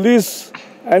 police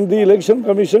and the Election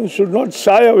Commission should not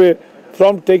shy away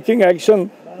from taking action.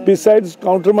 Besides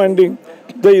countermanding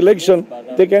the election,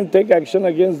 they can take action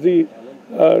against the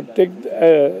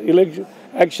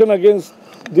action against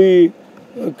the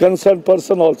concerned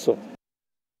person also.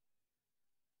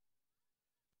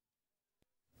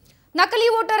 ನಕಲಿ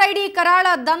voter ID ಕರಾಳ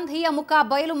ದಂಧೆಯ ಮುಖ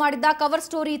ಬಯಲು ಮಾಡಿದ್ದ cover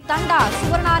story ತಂಡ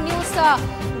ಸುವರ್ಣ news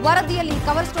ವರದಿಯಲ್ಲಿ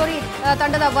cover story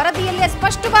ತಂಡದ ವರದಿಯಲ್ಲೇ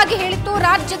ಸ್ಪಷ್ಟವಾಗಿ ಹೇಳಿತ್ತು,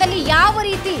 ರಾಜ್ಯದಲ್ಲಿ ಯಾವ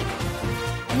ರೀತಿ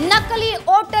ನಕಲಿ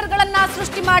ವೋಟರ್ಗಳನ್ನ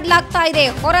ಸೃಷ್ಟಿ ಮಾಡಲಾಗ್ತಾ ಇದೆ,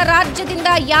 ಹೊರ ರಾಜ್ಯದಿಂದ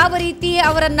ಯಾವ ರೀತಿ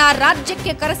ಅವರನ್ನ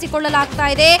ರಾಜ್ಯಕ್ಕೆ ಕರೆಸಿಕೊಳ್ಳಲಾಗ್ತಾ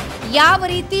ಇದೆ, ಯಾವ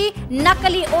ರೀತಿ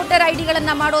ನಕಲಿ ವೋಟರ್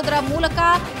ಐಡಿಗಳನ್ನ ಮಾಡೋದರ ಮೂಲಕ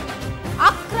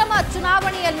ಅಕ್ರಮ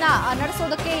ಚುನಾವಣೆಯನ್ನ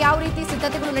ನಡೆಸೋದಕ್ಕೆ ಯಾವ ರೀತಿ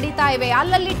ಸಿದ್ಧತೆಗಳು ನಡೀತಾ ಇವೆ,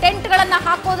 ಅಲ್ಲಲ್ಲಿ ಟೆಂಟ್ಗಳನ್ನ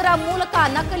ಹಾಕೋದರ ಮೂಲಕ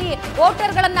ನಕಲಿ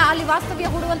ವೋಟರ್ಗಳನ್ನ ಅಲ್ಲಿ ವಾಸ್ತವ್ಯ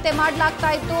ಹೂಡುವಂತೆ ಮಾಡಲಾಗ್ತಾ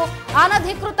ಇತ್ತು.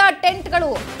 ಅನಧಿಕೃತ ಟೆಂಟ್ಗಳು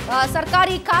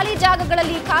ಸರ್ಕಾರಿ ಖಾಲಿ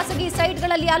ಜಾಗಗಳಲ್ಲಿ, ಖಾಸಗಿ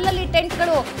ಸೈಟ್ಗಳಲ್ಲಿ ಅಲ್ಲಲ್ಲಿ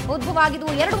ಟೆಂಟ್ಗಳು ಉದ್ಭವ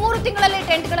ಆಗಿದ್ವು. 2-3 ತಿಂಗಳಲ್ಲಿ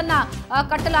ಟೆಂಟ್ಗಳನ್ನ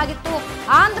ಕಟ್ಟಲಾಗಿತ್ತು.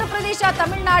 ಆಂಧ್ರ ಪ್ರದೇಶ,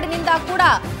 ತಮಿಳುನಾಡಿನಿಂದ ಕೂಡ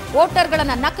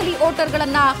ವೋಟರ್ಗಳನ್ನ, ನಕಲಿ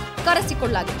ವೋಟರ್ಗಳನ್ನ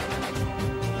ಕರೆಸಿಕೊಳ್ಳಲಾಗಿತ್ತು.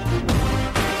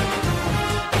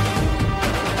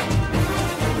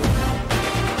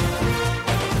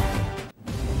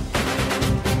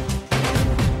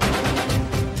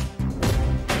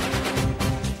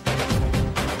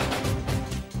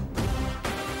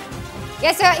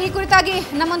 ಎಸ್, ಈ ಕುರಿತಾಗಿ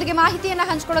ನಮ್ಮೊಂದಿಗೆ ಮಾಹಿತಿಯನ್ನ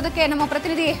ಹಂಚಿಕೊಳ್ಳೋದಕ್ಕೆ ನಮ್ಮ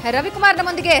ಪ್ರತಿನಿಧಿ ರವಿಕುಮಾರ್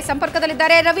ನಮ್ಮೊಂದಿಗೆ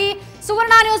ಸಂಪರ್ಕದಲ್ಲಿದ್ದಾರೆ. ರವಿ,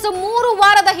 ಸುವರ್ಣ ನ್ಯೂಸ್ 3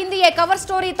 ವಾರದ ಹಿಂದೆಯೇ ಕವರ್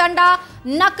ಸ್ಟೋರಿ ತಂಡ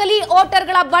ನಕಲಿ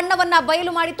ವೋಟರ್ಗಳ ಬಣ್ಣವನ್ನ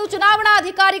ಬಯಲು ಮಾಡಿತ್ತು. ಚುನಾವಣಾ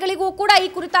ಅಧಿಕಾರಿಗಳಿಗೂ ಕೂಡ ಈ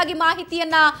ಕುರಿತಾಗಿ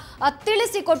ಮಾಹಿತಿಯನ್ನ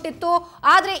ತಿಳಿಸಿಕೊಟ್ಟಿತ್ತು.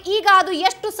 ಆದ್ರೆ ಈಗ ಅದು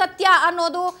ಎಷ್ಟು ಸತ್ಯ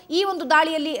ಅನ್ನೋದು ಈ ಒಂದು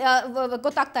ದಾಳಿಯಲ್ಲಿ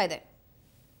ಗೊತ್ತಾಗ್ತಾ ಇದೆ.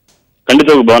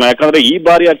 ಖಂಡಿತವಾಗಿ ಭಾವನ, ಯಾಕಂದ್ರೆ ಈ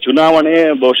ಬಾರಿಯ ಚುನಾವಣೆ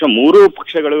ಬಹುಶಃ 3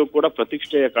 ಪಕ್ಷಗಳಿಗೂ ಕೂಡ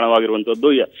ಪ್ರತಿಷ್ಠೆಯ ಕಣವಾಗಿರುವಂತದ್ದು.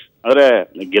 ಅಂದ್ರೆ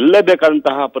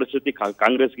ಗೆಲ್ಲಬೇಕಾದಂತಹ ಪರಿಸ್ಥಿತಿ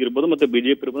ಕಾಂಗ್ರೆಸ್ಗೆ ಇರ್ಬೋದು, ಮತ್ತೆ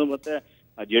ಬಿಜೆಪಿ ಇರ್ಬೋದು, ಮತ್ತೆ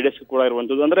JDS ಕೂಡ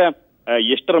ಇರುವಂತದ್ದು. ಅಂದ್ರೆ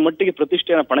ಎಷ್ಟರ ಮಟ್ಟಿಗೆ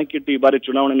ಪ್ರತಿಷ್ಠೆಯನ್ನ ಪಣಕ್ಕಿಟ್ಟು ಈ ಬಾರಿ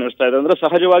ಚುನಾವಣೆ ನಡೆಸ್ತಾ ಇದೆ ಅಂದ್ರೆ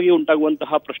ಸಹಜವಾಗಿ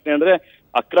ಉಂಟಾಗುವಂತಹ ಪ್ರಶ್ನೆ ಅಂದ್ರೆ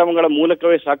ಅಕ್ರಮಗಳ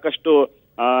ಮೂಲಕವೇ ಸಾಕಷ್ಟು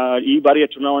ಈ ಬಾರಿಯ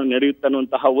ಚುನಾವಣೆ ನಡೆಯುತ್ತೆ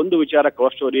ಅನ್ನುವಂತಹ ಒಂದು ವಿಚಾರ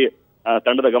ಕವರ್ ಸ್ಟೋರಿ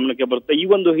ತಂಡದ ಗಮನಕ್ಕೆ ಬರುತ್ತೆ. ಈ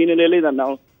ಒಂದು ಹಿನ್ನೆಲೆಯಲ್ಲಿ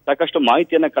ನಾವು ಸಾಕಷ್ಟು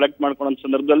ಮಾಹಿತಿಯನ್ನ ಕಲೆಕ್ಟ್ ಮಾಡ್ಕೊಳ್ಳೋ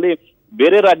ಸಂದರ್ಭದಲ್ಲಿ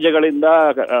ಬೇರೆ ರಾಜ್ಯಗಳಿಂದ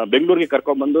ಬೆಂಗಳೂರಿಗೆ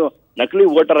ಕರ್ಕೊಂಡ್ಬಂದು ನಕಲಿ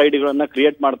ವೋಟರ್ ಐಡಿಗಳನ್ನ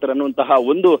ಕ್ರಿಯೇಟ್ ಮಾಡ್ತಾರೆ ಅನ್ನುವಂತಹ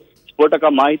ಒಂದು ಸ್ಫೋಟಕ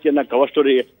ಮಾಹಿತಿಯನ್ನ ಕವರ್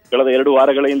ಸ್ಟೋರಿ ಕಳೆದ 2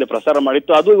 ವಾರಗಳ ಹಿಂದೆ ಪ್ರಸಾರ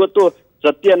ಮಾಡಿತ್ತು. ಅದು ಇವತ್ತು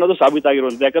ಸತ್ಯ ಅನ್ನೋದು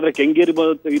ಸಾಬೀತಾಗಿರುವಂಥದ್ದು. ಯಾಕಂದ್ರೆ ಕೆಂಗೇರಿ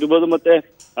ಇರ್ಬೋದು, ಮತ್ತೆ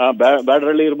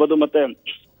ಬ್ಯಾಡರಳ್ಳಿ ಇರ್ಬೋದು, ಮತ್ತೆ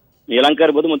ಯಲಹಂಕ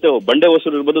ಇರ್ಬೋದು, ಮತ್ತೆ ಬಂಡೆ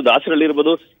ಹೊಸೂರು ಇರ್ಬೋದು, ದಾಸರಳ್ಳಿ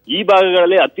ಇರ್ಬೋದು, ಈ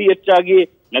ಭಾಗಗಳಲ್ಲಿ ಅತಿ ಹೆಚ್ಚಾಗಿ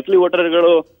ನಕಲಿ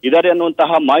ವೋಟರ್ಗಳು ಇದ್ದಾರೆ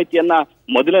ಅನ್ನುವಂತಹ ಮಾಹಿತಿಯನ್ನ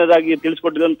ಮೊದಲನೇದಾಗಿ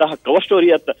ತಿಳಿಸಿಕೊಟ್ಟಿರುವಂತಹ ಕವರ್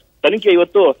ಸ್ಟೋರಿಯ ತನಿಖೆ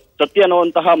ಇವತ್ತು ಸತ್ಯ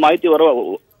ಅನ್ನುವಂತಹ ಮಾಹಿತಿ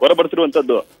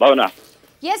ಹೊರಬರ್ತಿರುವಂತದ್ದು. ಭಾವನಾ,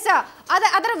 ಎಸ್,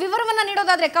 ಅದರ ವಿವರವನ್ನ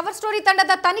ನೀಡೋದಾದ್ರೆ ಕವರ್ ಸ್ಟೋರಿ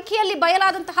ತಂಡದ ತನಿಖೆಯಲ್ಲಿ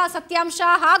ಬಯಲಾದಂತಹ ಸತ್ಯಾಂಶ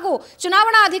ಹಾಗೂ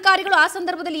ಚುನಾವಣಾ ಅಧಿಕಾರಿಗಳು ಆ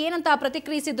ಸಂದರ್ಭದಲ್ಲಿ ಏನಂತ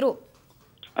ಪ್ರತಿಕ್ರಿಯಿಸಿದ್ರು?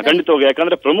 ಖಂಡಿತವಾಗಿ,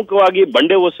 ಯಾಕಂದ್ರೆ ಪ್ರಮುಖವಾಗಿ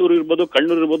ಬಂಡೆ ಹೊಸೂರು ಇರ್ಬೋದು,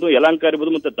 ಕಣ್ಣೂರು ಇರ್ಬೋದು, ಯಲಹಂಕ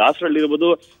ಇರ್ಬೋದು, ಮತ್ತೆ ದಾಸರಳ್ಳಿ ಇರ್ಬೋದು,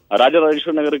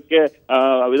 ರಾಜರಾಜೇಶ್ವರ ನಗರಕ್ಕೆ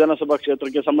ವಿಧಾನಸಭಾ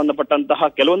ಕ್ಷೇತ್ರಕ್ಕೆ ಸಂಬಂಧಪಟ್ಟಂತಹ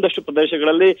ಕೆಲವೊಂದಷ್ಟು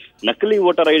ಪ್ರದೇಶಗಳಲ್ಲಿ ನಕಲಿ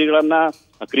ವೋಟರ್ ಐಡಿಗಳನ್ನ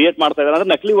ಕ್ರಿಯೇಟ್ ಮಾಡ್ತಾ ಇದ್ದಾರೆ.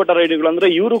 ಅಂದ್ರೆ ನಕಲಿ ವೋಟರ್ ಐಡಿಗಳು ಅಂದ್ರೆ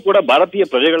ಇವರು ಕೂಡ ಭಾರತೀಯ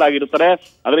ಪ್ರಜೆಗಳಾಗಿರ್ತಾರೆ.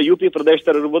 ಅಂದ್ರೆ UP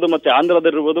ಪ್ರದೇಶದಲ್ಲಿರ್ಬೋದು, ಮತ್ತೆ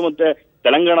ಆಂಧ್ರದಲ್ಲಿರ್ಬೋದು, ಮತ್ತೆ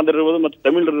ತೆಲಂಗಾಣದಲ್ಲಿರ್ಬೋದು, ಮತ್ತೆ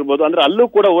ತಮಿಳಿರ್ಬೋದು, ಅಂದ್ರೆ ಅಲ್ಲೂ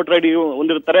ಕೂಡ ವೋಟರ್ ಐಡಿ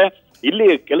ಹೊಂದಿರ್ತಾರೆ. ಇಲ್ಲಿ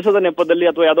ಕೆಲಸದ ನೆಪದಲ್ಲಿ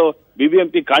ಅಥವಾ ಯಾವುದೋ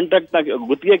BBMP ಕಾಂಟ್ರಾಕ್ಟ್ ನ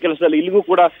ಗುತ್ತಿಗೆ ಕೆಲಸದಲ್ಲಿ ಇಲ್ಲಿಗೂ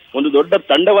ಕೂಡ ಒಂದು ದೊಡ್ಡ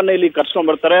ತಂಡವನ್ನ ಇಲ್ಲಿ ಕರ್ಸ್ಕೊಂಡ್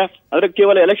ಬರ್ತಾರೆ. ಅಂದ್ರೆ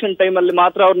ಕೇವಲ ಎಲೆಕ್ಷನ್ ಟೈಮ್ ಅಲ್ಲಿ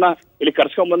ಮಾತ್ರ ಅವ್ರನ್ನ ಇಲ್ಲಿ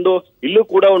ಕರ್ಸ್ಕೊಂಡ್ ಬಂದು ಇಲ್ಲೂ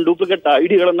ಕೂಡ ಒಂದು ಡೂಪ್ಲಿಕೇಟ್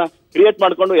ಐಡಿಗಳನ್ನ ಕ್ರಿಯೇಟ್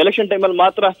ಮಾಡ್ಕೊಂಡು ಎಲೆಕ್ಷನ್ ಟೈಮ್ ಅಲ್ಲಿ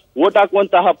ಮಾತ್ರ ವೋಟ್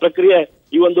ಹಾಕುವಂತಹ ಪ್ರಕ್ರಿಯೆ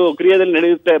ಈ ಒಂದು ಕ್ರಿಯೆಯಲ್ಲಿ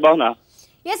ನಡೆಯುತ್ತೆ. ಭಾವನಾ,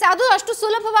 ಎಸ್, ಅದು ಅಷ್ಟು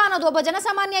ಸುಲಭವ ಅನ್ನೋದು, ಒಬ್ಬ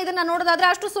ಜನಸಾಮಾನ್ಯ ಇದನ್ನ ನೋಡೋದಾದ್ರೆ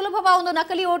ಅಷ್ಟು ಸುಲಭವ ಒಂದು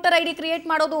ನಕಲಿ ವೋಟರ್ ಐಡಿ ಕ್ರಿಯೇಟ್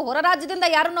ಮಾಡೋದು, ಹೊರ ರಾಜ್ಯದಿಂದ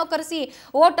ಯಾರನ್ನೋ ಕರೆಸಿ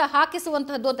ವೋಟ್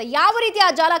ಹಾಕಿಸುವಂತಹದ್ದು ಅಂತ ಯಾವ ರೀತಿ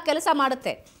ಆ ಜಾಲ ಕೆಲಸ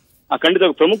ಮಾಡುತ್ತೆ? ಖಂಡಿತ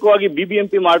ಪ್ರಮುಖವಾಗಿ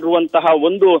BBMP ಮಾಡಿರುವಂತಹ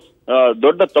ಒಂದು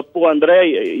ದೊಡ್ಡ ತಪ್ಪು ಅಂದ್ರೆ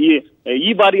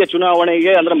ಈ ಬಾರಿಯ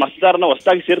ಚುನಾವಣೆಗೆ ಅಂದ್ರೆ ಮತದಾರನ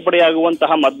ಹೊಸದಾಗಿ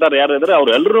ಸೇರ್ಪಡೆಯಾಗುವಂತಹ ಮತದಾರ ಯಾರಿದ್ರೆ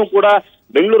ಅವರೆಲ್ಲರೂ ಕೂಡ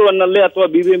ಬೆಂಗಳೂರಿನಲ್ಲಿ ಅಥವಾ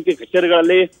BBMP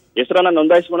ಕಚೇರಿಗಳಲ್ಲಿ ಹೆಸರನ್ನ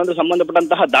ನೋಂದಾಯಿಸಿಕೊಂಡ್ರೆ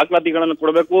ಸಂಬಂಧಪಟ್ಟಂತಹ ದಾಖಲಾತಿಗಳನ್ನು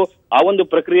ಕೊಡಬೇಕು. ಆ ಒಂದು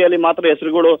ಪ್ರಕ್ರಿಯೆಯಲ್ಲಿ ಮಾತ್ರ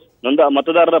ಹೆಸರುಗಳು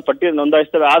ಮತದಾರರ ಪಟ್ಟಿ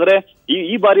ನೋಂದಾಯಿಸ್ತವೆ. ಆದ್ರೆ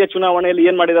ಈ ಬಾರಿಯ ಚುನಾವಣೆಯಲ್ಲಿ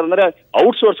ಏನ್ ಮಾಡಿದಾರೆ ಅಂದ್ರೆ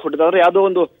ಔಟ್ಸೋರ್ಸ್ ಕೊಟ್ಟಿದ್ದಾರೆ. ಯಾವುದೋ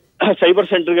ಒಂದು ಸೈಬರ್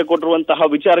ಸೆಂಟರ್ಗೆ ಕೊಟ್ಟಿರುವಂತಹ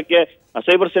ವಿಚಾರಕ್ಕೆ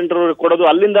ಸೈಬರ್ ಸೆಂಟರ್ ಕೊಡೋದು,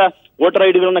 ಅಲ್ಲಿಂದ ವೋಟರ್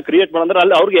ಐಡಿಗಳನ್ನ ಕ್ರಿಯೇಟ್ ಮಾಡಿದ್ರೆ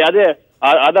ಅಲ್ಲಿ ಅವ್ರಿಗೆ ಯಾವುದೇ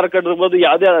ಆಧಾರ್ ಕಾರ್ಡ್ ಇರ್ಬೋದು,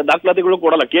 ಯಾವುದೇ ದಾಖಲಾತಿಗಳು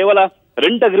ಕೊಡಲ್ಲ. ಕೇವಲ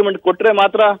ರೆಂಟ್ ಅಗ್ರಿಮೆಂಟ್ ಕೊಟ್ರೆ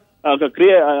ಮಾತ್ರ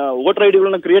ವೋಟರ್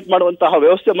ಐಡಿಗಳನ್ನ ಕ್ರಿಯೇಟ್ ಮಾಡುವಂತಹ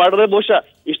ವ್ಯವಸ್ಥೆ ಮಾಡಿದ್ರೆ ಬಹುಶಃ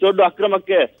ಇಷ್ಟು ದೊಡ್ಡ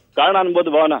ಅಕ್ರಮಕ್ಕೆ ಕಾರಣ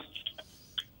ಅನ್ಬೋದು ಭಾವನಾ.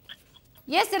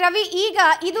 ಎಸ್ ರವಿ, ಈಗ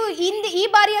ಇದು ಈ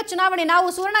ಬಾರಿಯ ಚುನಾವಣೆ ನಾವು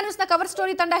ಸುವರ್ಣ ನ್ಯೂಸ್ನ ಕವರ್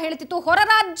ಸ್ಟೋರಿ ತಂಡ ಹೇಳ್ತಿತ್ತು, ಹೊರ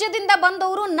ರಾಜ್ಯದಿಂದ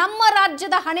ಬಂದವರು ನಮ್ಮ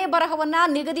ರಾಜ್ಯದ ಹಣೆ ಬರಹವನ್ನ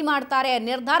ನಿಗದಿ ಮಾಡ್ತಾರೆ,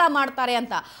 ನಿರ್ಧಾರ ಮಾಡ್ತಾರೆ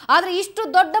ಅಂತ. ಆದ್ರೆ ಇಷ್ಟು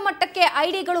ದೊಡ್ಡ ಮಟ್ಟಕ್ಕೆ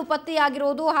ಐಡಿಗಳು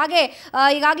ಪತ್ತೆಯಾಗಿರೋದು, ಹಾಗೆ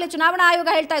ಈಗಾಗಲೇ ಚುನಾವಣಾ ಆಯೋಗ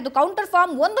ಹೇಳ್ತಾ ಇದ್ದು ಕೌಂಟರ್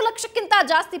ಫಾರ್ಮ್ 1 ಲಕ್ಷಕ್ಕಿಂತ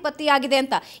ಜಾಸ್ತಿ ಪತ್ತೆಯಾಗಿದೆ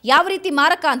ಅಂತ. ಯಾವ ರೀತಿ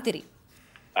ಮಾರಕ ಅಂತೀರಿ?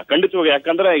 ಖಂಡಿತವಾಗಿ,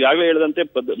 ಯಾಕಂದ್ರೆ ಈಗಾಗಲೇ ಹೇಳಿದಂತೆ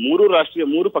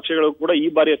ಮೂರು ಪಕ್ಷಗಳು ಕೂಡ ಈ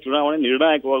ಬಾರಿಯ ಚುನಾವಣೆ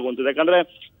ನಿರ್ಣಾಯಕವಾಗುವಂತಿದೆ. ಯಾಕಂದ್ರೆ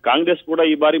ಕಾಂಗ್ರೆಸ್ ಕೂಡ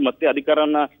ಈ ಬಾರಿ ಮತ್ತೆ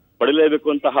ಅಧಿಕಾರವನ್ನ ಪಡೆಯಲೇಬೇಕು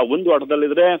ಅಂತಹ ಒಂದು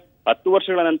ಆಟದಲ್ಲಿದ್ರೆ, 10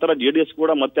 ವರ್ಷಗಳ ನಂತರ ಜೆಡಿಎಸ್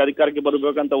ಕೂಡ ಮತ್ತೆ ಅಧಿಕಾರಕ್ಕೆ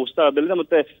ಬರಬೇಕಂತ ಉತ್ಸಾಹದಲ್ಲಿದೆ.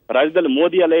 ಮತ್ತೆ ರಾಜ್ಯದಲ್ಲಿ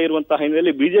ಮೋದಿ ಅಲೆ ಇರುವಂತಹ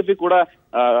ಹಿನ್ನೆಲೆಯಲ್ಲಿ ಬಿಜೆಪಿ ಕೂಡ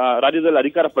ರಾಜ್ಯದಲ್ಲಿ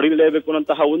ಅಧಿಕಾರ ಪಡೆಯಲೇಬೇಕು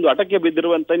ಅನ್ನುವಂತಹ ಒಂದು ಹಠಕ್ಕೆ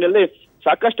ಬಿದ್ದಿರುವಂತ ಹಿನ್ನೆಲೆಯಲ್ಲಿ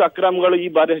ಸಾಕಷ್ಟು ಅಕ್ರಮಗಳು ಈ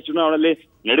ಬಾರಿಯ ಚುನಾವಣೆಯಲ್ಲಿ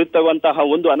ನಡೆಯುತ್ತವಂತಹ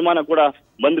ಒಂದು ಅನುಮಾನ ಕೂಡ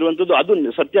ಬಂದಿರುವಂತದ್ದು. ಅದು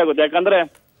ಸತ್ಯ ಆಗುತ್ತೆ. ಯಾಕಂದ್ರೆ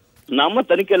ನಮ್ಮ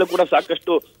ತನಿಖೆಯಲ್ಲೂ ಕೂಡ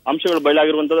ಸಾಕಷ್ಟು ಅಂಶಗಳು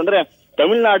ಬಯಲಾಗಿರುವಂತದ್ದು. ಅಂದ್ರೆ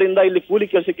ತಮಿಳುನಾಡಿಂದ ಇಲ್ಲಿ ಕೂಲಿ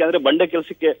ಕೆಲಸಕ್ಕೆ ಅಂದ್ರೆ ಬಂಡೆ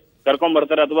ಕೆಲಸಕ್ಕೆ ಕರ್ಕೊಂಡ್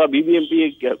ಬರ್ತಾರೆ, ಅಥವಾ BBMP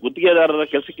ಗುತ್ತಿಗೆದಾರರ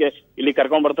ಕೆಲಸಕ್ಕೆ ಇಲ್ಲಿ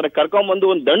ಕರ್ಕೊಂಡ್ ಬರ್ತಾರೆ. ಕರ್ಕೊಂಡ್ಬಂದು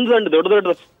ಒಂದು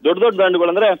ದೊಡ್ಡ ದಂಡುಗಳು,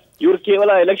 ಅಂದ್ರೆ ಇವ್ರು ಕೇವಲ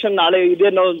ಎಲೆಕ್ಷನ್ ನಾಳೆ ಇದೆ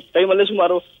ಅನ್ನೋ ಟೈಮಲ್ಲಿ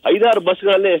ಸುಮಾರು 5-6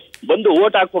 ಬಸ್ಗಳಲ್ಲಿ ಬಂದು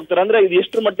ಓಟ್ ಹಾಕಿ ಹೋಗ್ತಾರೆ. ಅಂದ್ರೆ ಇದು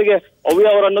ಎಷ್ಟು ಮಟ್ಟಿಗೆ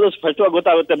ಅವ್ಯವಹಾರ ಅನ್ನೋದು ಸ್ಪಷ್ಟವಾಗಿ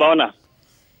ಗೊತ್ತಾಗುತ್ತೆ ಭಾವನಾ.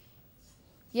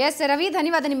 ಎಸ್ ರವಿ,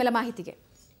 ಧನ್ಯವಾದ ನಿಮ್ಮೆಲ್ಲ ಮಾಹಿತಿಗೆ.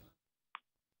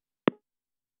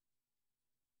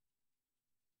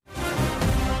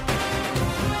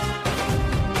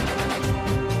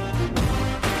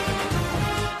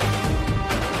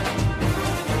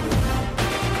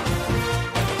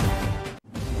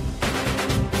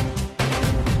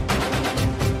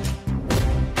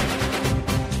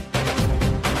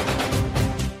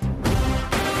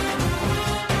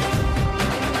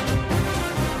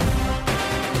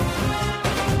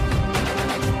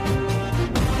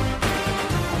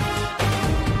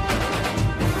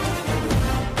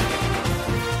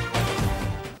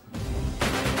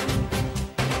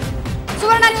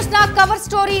 ಸುವರ್ಣ ನ್ಯೂಸ್ನ ಕವರ್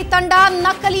ಸ್ಟೋರಿ ತಂಡ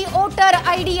ನಕಲಿ ವೋಟರ್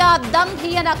ಐಡಿಯ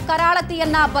ದಂಧೆಯ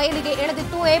ಕರಾಳತೆಯನ್ನ ಬಯಲಿಗೆ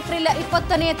ಎಳೆದಿತ್ತು. ಏಪ್ರಿಲ್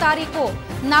 20ನೇ ತಾರೀಕು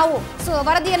ನಾವು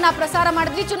ವರದಿಯನ್ನ ಪ್ರಸಾರ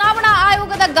ಮಾಡಿದ್ವಿ. ಚುನಾವಣಾ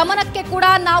ಆಯೋಗದ ಗಮನಕ್ಕೆ ಕೂಡ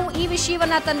ನಾವು ಈ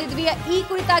ವಿಷಯವನ್ನ ತಂದಿದ್ವಿ. ಈ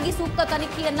ಕುರಿತಾಗಿ ಸೂಕ್ತ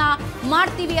ತನಿಖೆಯನ್ನ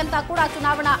ಮಾಡ್ತೀವಿ ಅಂತ ಕೂಡ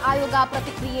ಚುನಾವಣಾ ಆಯೋಗ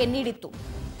ಪ್ರತಿಕ್ರಿಯೆ ನೀಡಿತ್ತು.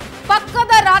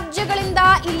 ಪಕ್ಕದ ರಾಜ್ಯಗಳಿಂದ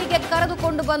ಇಲ್ಲಿಗೆ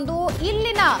ಕರೆದುಕೊಂಡು ಬಂದು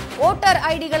ಇಲ್ಲಿನ ವೋಟರ್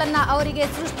ಐಡಿಗಳನ್ನ ಅವರಿಗೆ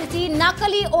ಸೃಷ್ಟಿಸಿ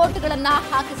ನಕಲಿ ವೋಟ್ಗಳನ್ನ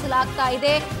ಹಾಕಿಸಲಾಗ್ತಾ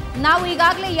ಇದೆ. ನಾವು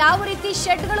ಈಗಾಗಲೇ ಯಾವ ರೀತಿ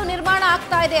ಶೆಡ್ಗಳು ನಿರ್ಮಾಣ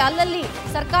ಆಗ್ತಾ ಇದೆ, ಅಲ್ಲಲ್ಲಿ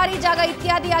ಸರ್ಕಾರಿ ಜಾಗ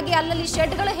ಇತ್ಯಾದಿಯಾಗಿ ಅಲ್ಲಲ್ಲಿ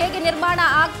ಶೆಡ್ಗಳು ಹೇಗೆ ನಿರ್ಮಾಣ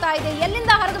ಆಗ್ತಾ ಇದೆ,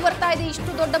 ಎಲ್ಲಿಂದ ಹರಿದು ಬರ್ತಾ ಇದೆ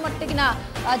ಇಷ್ಟು ದೊಡ್ಡ ಮಟ್ಟಿಗಿನ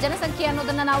ಜನಸಂಖ್ಯೆ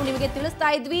ಅನ್ನೋದನ್ನ ನಾವು ನಿಮಗೆ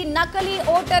ತಿಳಿಸ್ತಾ ಇದ್ವಿ. ನಕಲಿ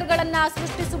ವೋಟರ್ಗಳನ್ನ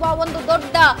ಸೃಷ್ಟಿಸುವ ಒಂದು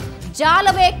ದೊಡ್ಡ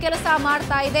ಜಾಲವೇ ಕೆಲಸ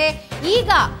ಮಾಡ್ತಾ ಇದೆ.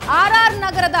 ಈಗ RR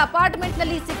ನಗರದ ಅಪಾರ್ಟ್ಮೆಂಟ್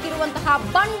ನಲ್ಲಿ ಸಿಕ್ಕಿರುವಂತಹ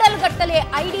ಬಂಡಲ್ ಗಟ್ಟಲೆ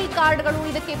ಐಡಿ ಕಾರ್ಡ್ಗಳು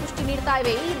ಇದಕ್ಕೆ ಪುಷ್ಟಿ ನೀಡ್ತಾ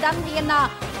ಇವೆ. ಈ ದಂಧೆಯನ್ನ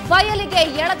ಬಯಲಿಗೆ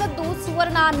ಎಳೆದದ್ದು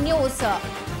ಸುವರ್ಣ ನ್ಯೂಸ್.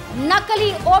 ನಕಲಿ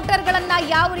ವೋಟರ್ಗಳನ್ನ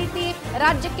ಯಾವ ರೀತಿ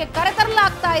ರಾಜ್ಯಕ್ಕೆ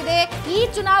ಕರೆತರಲಾಗ್ತಾ ಇದೆ, ಈ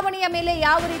ಚುನಾವಣೆಯ ಮೇಲೆ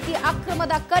ಯಾವ ರೀತಿ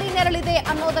ಅಕ್ರಮದ ಕರಿನೆರಳಿದೆ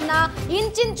ಅನ್ನೋದನ್ನ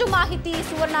ಇಂಚಿಂಚು ಮಾಹಿತಿ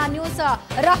ಸುವರ್ಣ ನ್ಯೂಸ್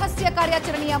ರಹಸ್ಯ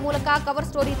ಕಾರ್ಯಾಚರಣೆಯ ಮೂಲಕ ಕವರ್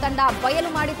ಸ್ಟೋರಿ ತಂಡ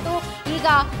ಬಯಲು ಮಾಡಿತ್ತು. ಈಗ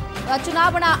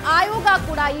ಚುನಾವಣಾ ಆಯೋಗ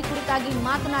ಕೂಡ ಈ ಕುರಿತಾಗಿ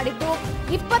ಮಾತನಾಡಿದ್ದು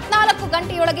 24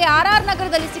 ಗಂಟೆಯೊಳಗೆ RR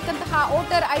ನಗರದಲ್ಲಿ ಸಿಕ್ಕಂತಹ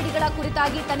ವೋಟರ್ ಐಡಿಗಳ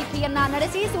ಕುರಿತಾಗಿ ತನಿಖೆಯನ್ನ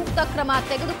ನಡೆಸಿ ಸೂಕ್ತ ಕ್ರಮ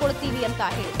ತೆಗೆದುಕೊಳ್ತೀವಿ ಅಂತ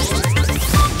ಹೇಳಿದರು.